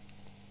know.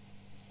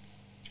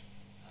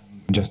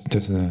 Just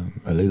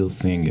a little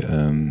thing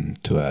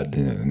to add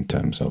in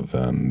terms of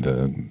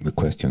the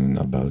question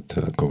about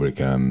Kubrick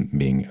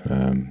being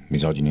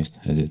misogynist.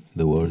 Is it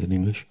the word in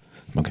English?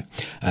 Okay.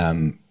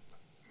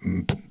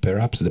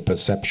 Perhaps the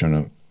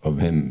perception of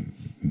him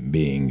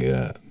being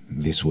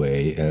this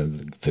way,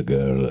 the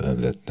girl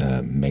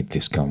that made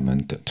this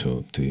comment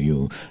to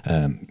you,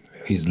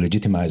 is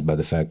legitimized by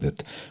the fact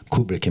that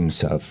Kubrick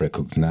himself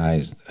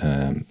recognized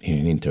in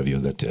an interview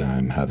that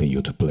I'm having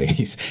you to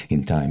place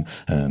in time,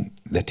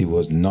 that he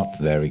was not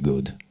very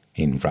good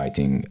in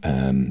writing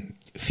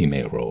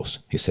female roles.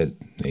 He said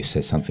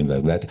something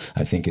like that.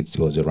 I think it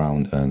was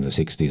around the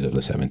 60s or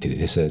the 70s.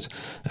 He says,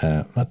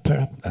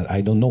 perhaps,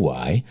 I don't know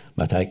why,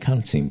 but I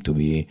can't seem to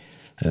be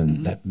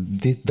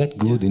that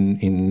good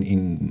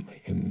in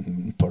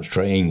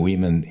portraying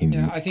women.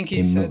 I think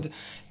he said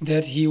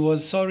that he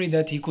was sorry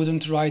that he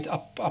couldn't write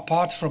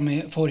apart from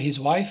for his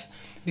wife,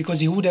 because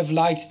he would have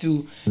liked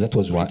to. That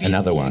was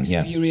another one.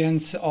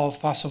 Experience of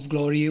Path of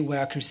Glory,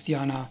 where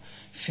Christiana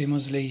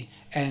famously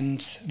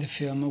ends the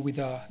film with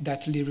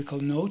that lyrical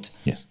note.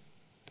 Yes.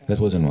 That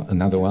was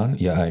another one.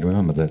 Yeah, I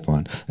remember that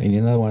one. In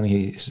another one,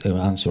 he's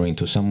answering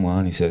to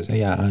someone. He says,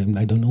 "Yeah,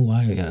 I don't know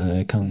why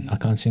I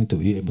can't seem to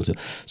be able to."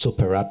 So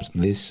perhaps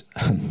this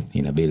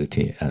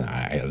inability, and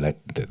I let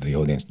the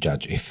audience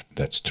judge if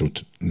that's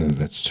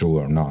true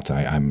or not.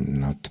 I'm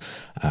not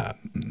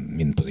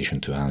in position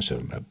to answer.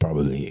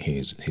 Probably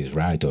he's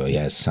right, or he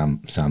has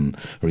some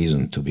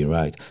reason to be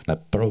right.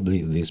 But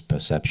probably this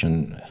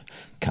perception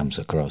comes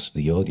across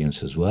the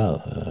audience as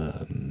well.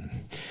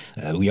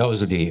 We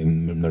obviously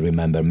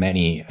remember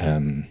many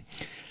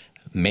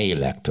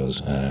male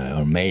actors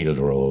or male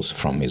roles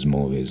from his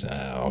movies.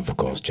 Of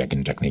course, Jack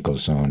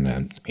Nicholson,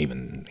 and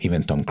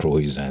even Tom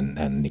Cruise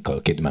and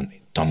Nicole Kidman.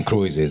 Tom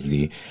Cruise is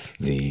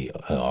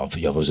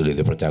obviously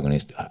the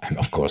protagonist.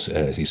 Of course,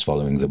 he's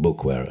following the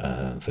book where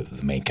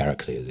the main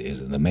character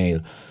is the male.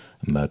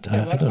 But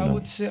I don't know.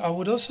 I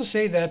would also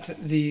say that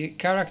the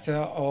character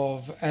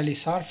of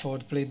Alice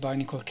Harford, played by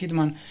Nicole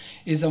Kidman,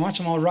 is a much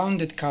more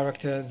rounded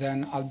character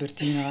than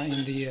Albertina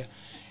in the,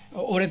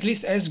 or at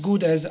least as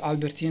good as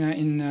Albertina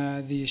in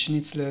the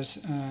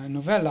Schnitzler's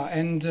novella.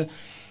 And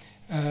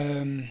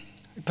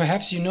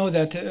perhaps you know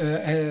that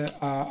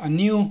a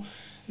new,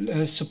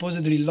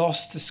 supposedly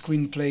lost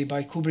screenplay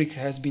by Kubrick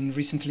has been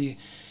recently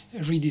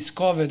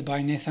rediscovered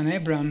by Nathan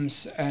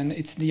Abrams, and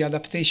it's the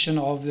adaptation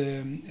of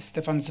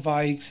Stefan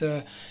Zweig's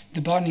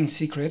The Burning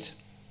Secret,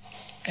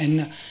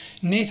 And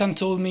Nathan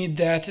told me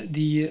that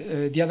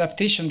the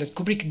adaptation that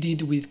Kubrick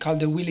did with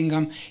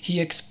Calder-Willingham, he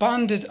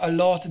expanded a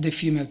lot the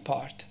female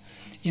part.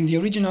 In the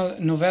original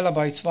novella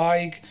by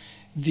Zweig,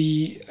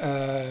 the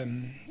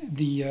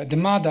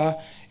mother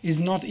is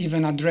not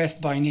even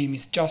addressed by name,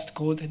 it's just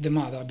called the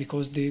mother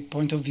because the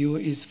point of view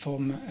is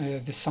from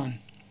the son.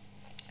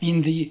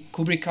 In the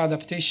Kubrick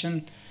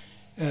adaptation,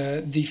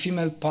 the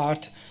female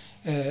part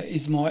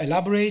is more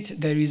elaborate.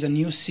 There is a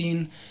new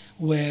scene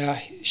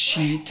where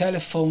she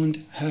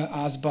telephoned her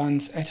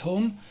husbands at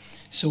home,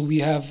 so we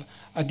have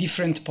a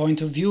different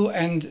point of view,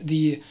 and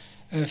the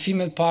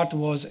female part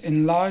was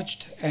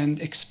enlarged and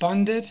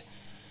expanded.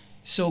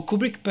 So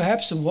Kubrick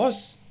perhaps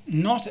was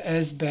not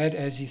as bad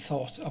as he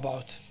thought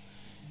about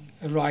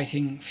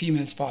writing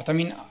female's part. I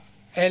mean,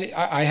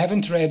 I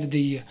haven't read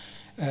the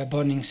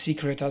Burning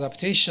Secret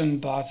adaptation,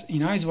 but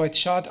in Eyes Wide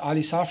Shut,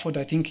 Alice Harford,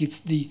 I think it's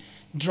the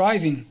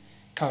driving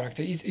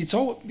character. It's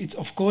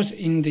of course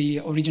in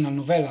the original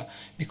novella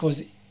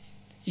because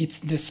it's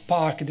the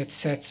spark that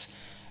sets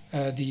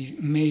the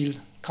male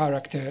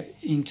character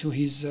into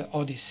his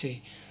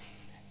odyssey.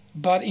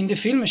 But in the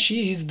film,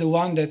 she is the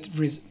one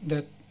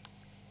that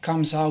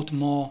comes out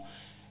more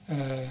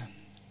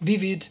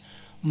vivid,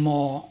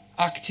 more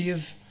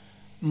active,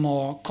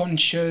 more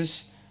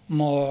conscious,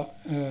 more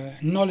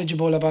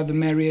knowledgeable about the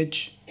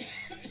marriage.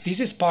 This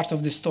is part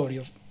of the story,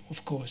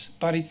 of course,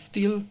 but it's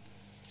still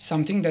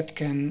something that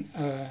can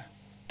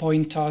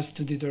point us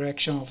to the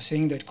direction of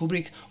saying that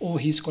Kubrick or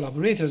his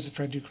collaborators,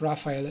 Frederick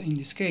Raphael in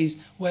this case,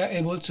 were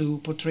able to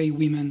portray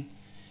women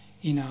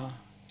in a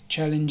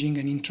challenging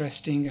and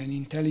interesting and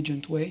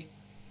intelligent way.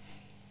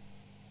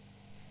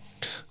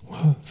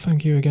 Well,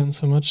 thank you again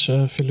so much,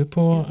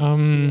 Filippo.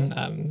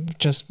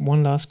 Just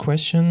one last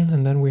question,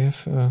 and then we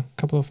have a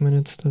couple of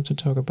minutes still to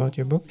talk about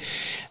your book.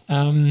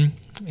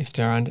 If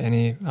there aren't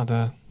any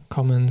other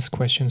comments,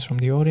 questions from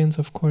the audience,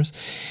 of course.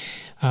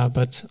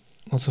 But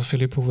also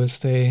Filippo will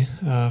stay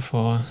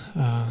for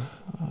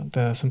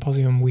the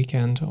symposium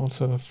weekend,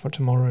 also for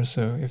tomorrow.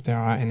 So if there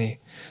are any,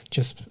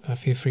 just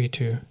feel free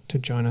to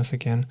join us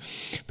again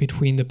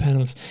between the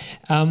panels.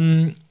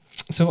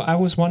 So I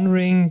was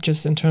wondering,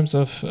 just in terms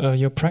of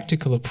your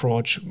practical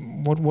approach,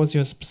 what was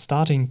your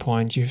starting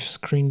point? You've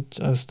screened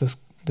us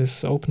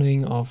this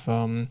opening of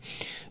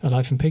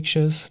Alive in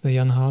Pictures, the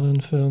Jan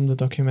Harlan film, the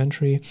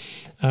documentary.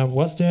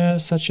 Was there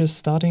such a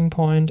starting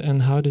point,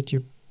 and how did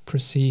you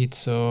proceed?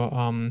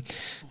 So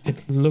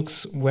it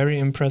looks very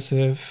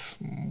impressive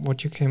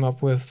what you came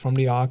up with from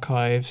the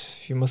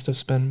archives. You must have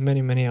spent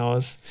many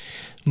hours,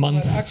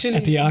 months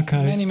at the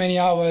archives. Many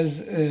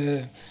hours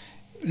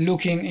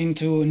looking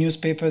into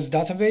newspapers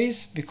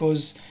database,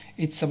 because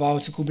it's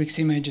about Kubrick's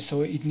image,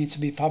 so it needs to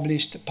be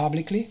published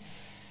publicly.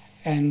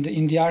 And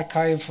in the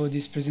archive for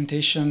this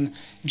presentation,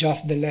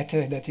 just the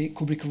letter that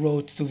Kubrick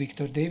wrote to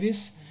Victor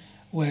Davis,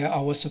 where I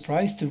was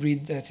surprised to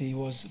read that he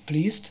was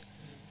pleased.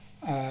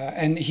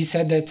 And he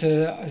said that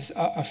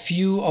a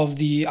few of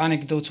the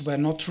anecdotes were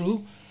not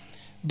true,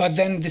 but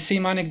then the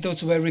same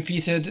anecdotes were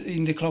repeated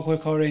in the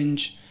Clockwork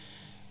Orange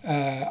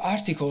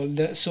article.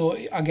 So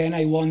again,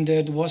 I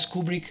wondered, was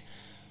Kubrick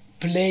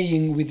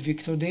playing with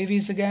Victor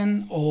Davis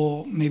again,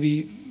 or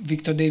maybe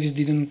Victor Davis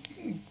didn't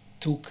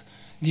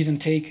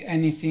take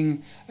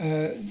anything,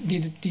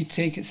 did he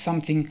take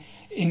something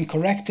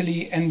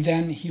incorrectly and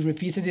then he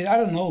repeated it? I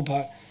don't know,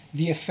 but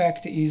the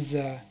effect is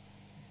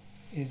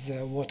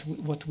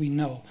what we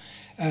know.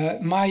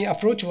 My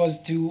approach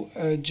was to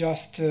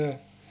just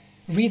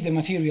read the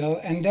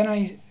material, and then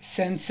I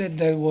sensed that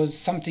there was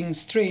something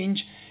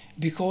strange,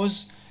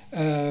 because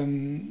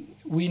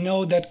we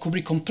know that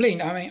Kubrick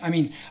complained. I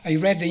mean, I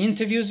read the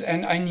interviews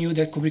and I knew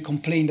that Kubrick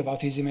complained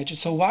about his image.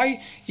 So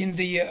why in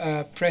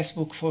the press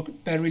book for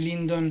Barry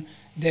Lyndon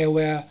there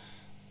were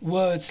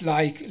words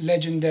like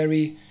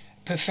legendary,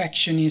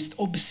 perfectionist,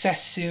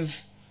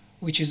 obsessive,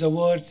 which is a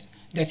word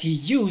that he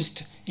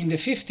used in the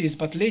 50s,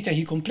 but later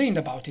he complained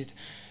about it.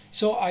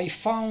 So I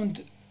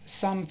found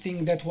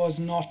something that was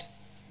not,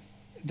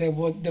 that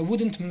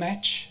wouldn't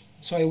match.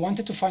 So I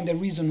wanted to find a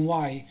reason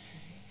why.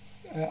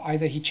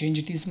 Either he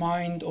changed his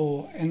mind,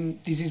 and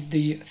this is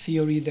the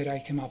theory that I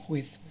came up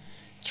with,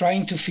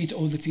 trying to fit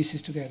all the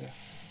pieces together.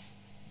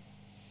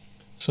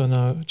 So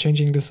now,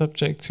 changing the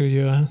subject to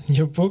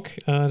your book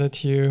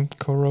that you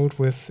co-wrote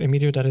with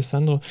Emilio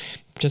D'Alessandro,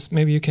 just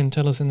maybe you can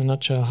tell us in a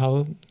nutshell,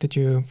 how did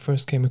you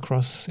first came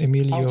across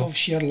Emilio? Out of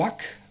sheer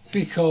luck,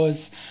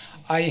 because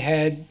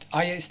I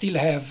still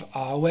have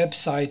a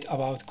website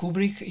about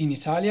Kubrick in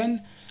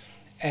Italian,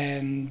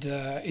 and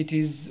it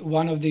is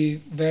one of the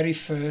very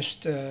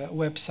first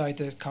websites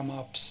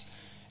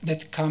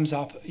that comes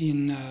up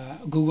in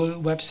Google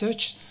web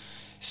search.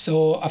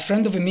 So a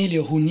friend of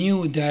Emilio, who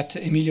knew that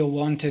Emilio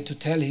wanted to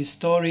tell his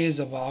stories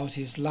about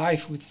his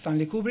life with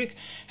Stanley Kubrick,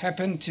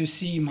 happened to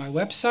see my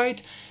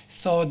website,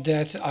 thought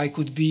that I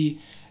could be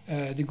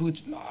a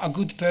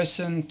good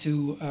person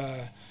to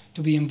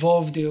be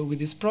involved with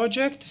this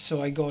project.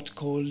 So I got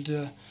called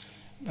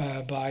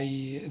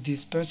by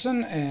this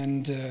person,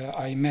 and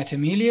I met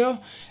Emilio,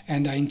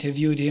 and I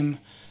interviewed him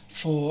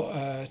for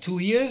 2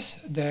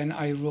 years. Then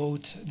I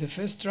wrote the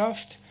first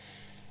draft,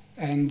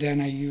 and then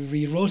I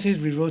rewrote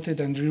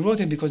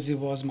it because it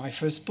was my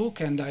first book,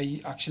 and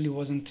I actually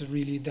wasn't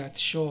really that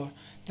sure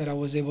that I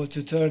was able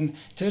to turn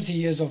 30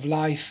 years of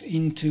life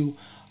into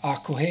a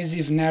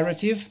cohesive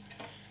narrative.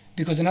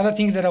 Because another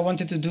thing that I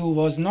wanted to do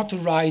was not to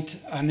write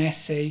an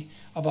essay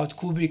about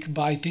Kubrick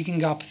by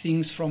picking up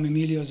things from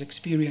Emilio's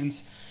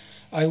experience.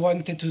 I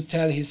wanted to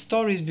tell his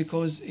stories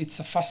because it's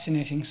a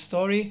fascinating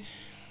story.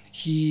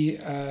 He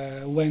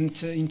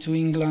went into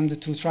England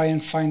to try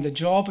and find a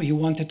job. He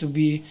wanted to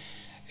be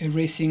a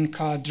racing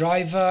car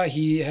driver.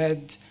 He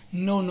had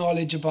no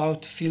knowledge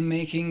about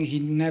filmmaking. He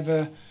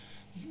never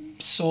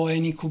saw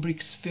any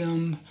Kubrick's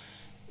film.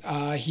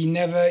 He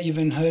never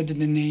even heard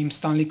the name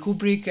Stanley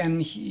Kubrick,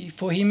 and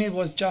for him it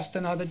was just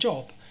another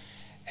job.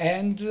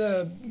 And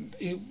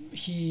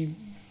he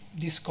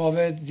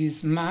discovered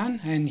this man,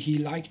 and he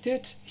liked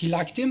it. He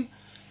liked him,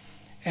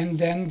 and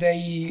then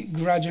they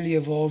gradually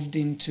evolved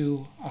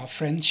into a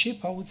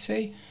friendship, I would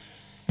say.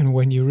 And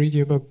when you read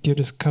your book, you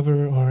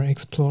discover or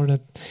explore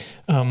that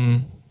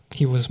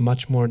he was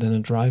much more than a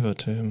driver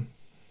to him.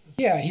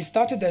 Yeah, he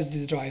started as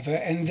the driver,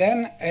 and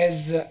then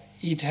as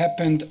it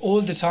happened all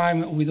the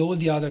time with all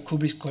the other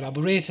Kubrick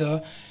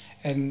collaborators,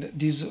 and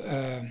this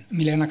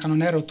Milena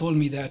Canonero told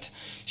me that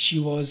she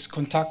was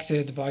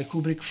contacted by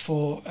Kubrick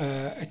for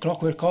A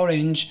Clockwork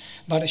Orange,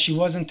 but she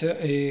wasn't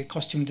a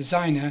costume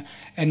designer.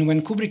 And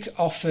when Kubrick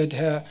offered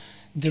her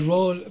the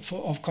role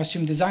of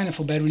costume designer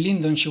for Barry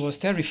Lyndon, she was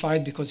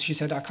terrified because she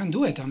said, I can't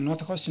do it, I'm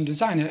not a costume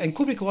designer. And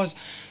Kubrick was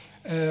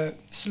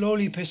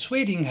slowly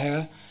persuading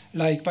her,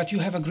 like, but you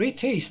have a great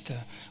taste,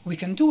 we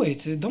can do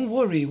it, don't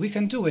worry, we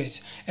can do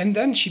it. And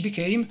then she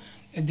became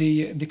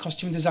the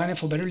costume designer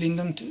for Barry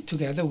Lyndon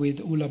together with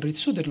Ulla Britt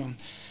Söderlund.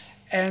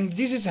 And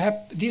this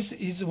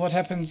is what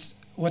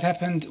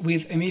happened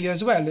with Emilio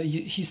as well.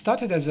 He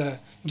started as a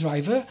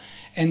driver,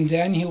 and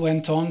then he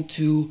went on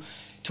to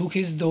took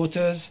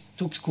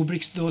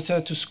Kubrick's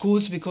daughter to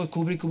schools because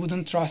Kubrick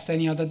wouldn't trust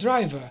any other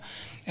driver.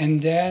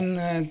 And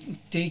then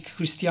take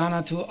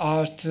Christiana to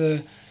art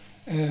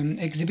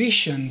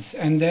exhibitions,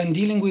 and then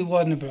dealing with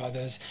Warner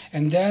Brothers,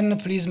 and then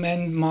please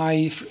mend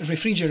my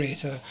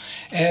refrigerator,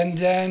 and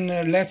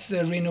then let's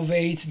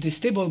renovate the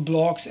stable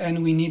blocks,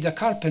 and we need a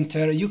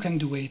carpenter, you can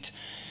do it.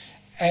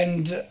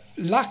 And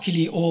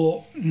luckily,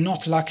 or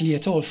not luckily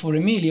at all, for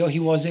Emilio, he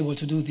was able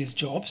to do these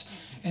jobs,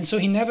 and so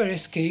he never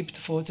escaped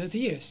for 30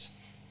 years.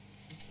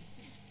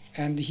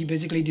 And he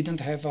basically didn't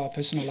have a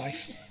personal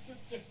life.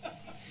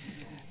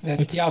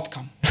 That's the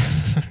outcome.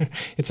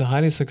 It's a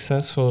highly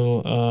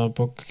successful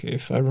book.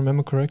 If I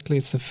remember correctly,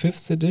 it's the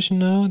 5th edition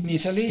now? In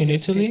Italy? In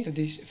Italy?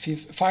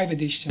 5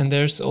 editions. And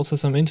there's also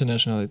some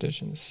international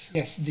editions.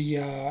 Yes, the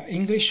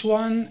English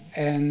one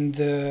and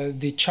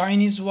the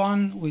Chinese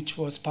one, which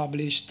was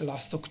published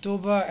last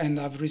October, and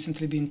I've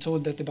recently been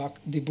told that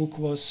the book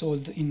was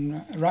sold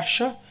in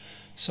Russia.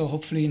 So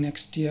hopefully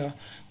next year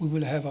we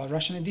will have a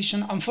Russian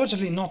edition.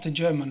 Unfortunately, not a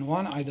German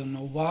one. I don't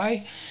know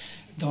why.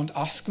 Don't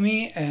ask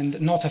me, and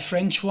not a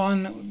French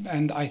one.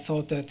 And I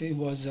thought that it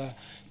was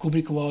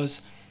Kubrick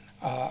was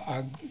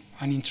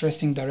an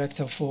interesting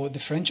director for the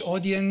French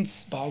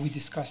audience, but we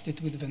discussed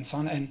it with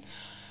Vincent, and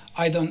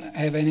I don't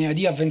have any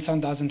idea.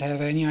 Vincent doesn't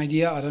have any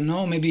idea. I don't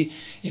know. Maybe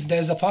if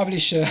there's a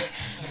publisher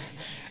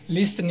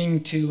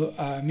listening to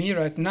me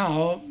right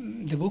now,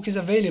 the book is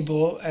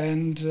available,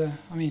 and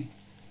I mean,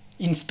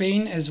 in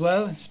Spain as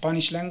well,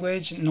 Spanish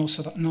language, no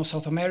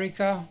South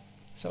America,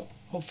 so.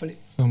 Hopefully.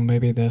 So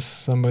maybe there's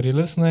somebody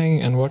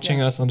listening and watching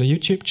us on the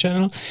YouTube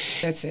channel.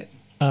 That's it.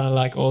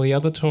 Like all the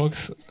other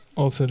talks,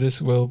 also this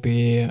will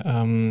be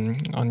on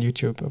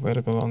YouTube,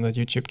 available on the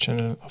YouTube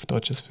channel of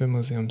Deutsches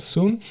Filmmuseum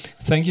soon.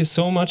 Thank you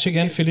so much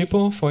again,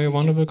 Filippo, for your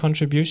wonderful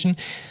contribution.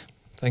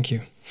 Thank you.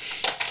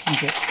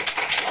 Thank you.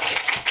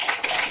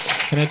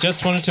 And I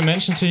just wanted to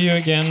mention to you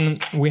again,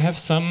 we have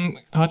some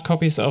hard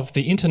copies of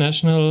the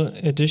international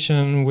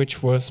edition,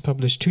 which was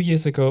published 2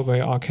 years ago by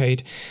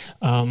Arcade,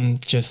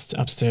 just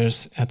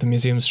upstairs at the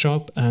museum's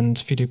shop. And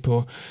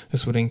Filippo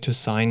is willing to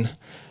sign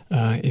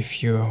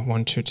if you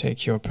want to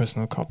take your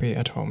personal copy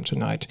at home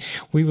tonight.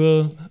 We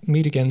will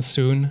meet again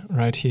soon,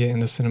 right here in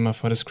the cinema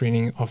for the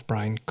screening of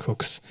Brian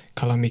Cook's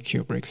Color Me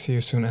Kubrick. See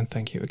you soon, and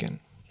thank you again.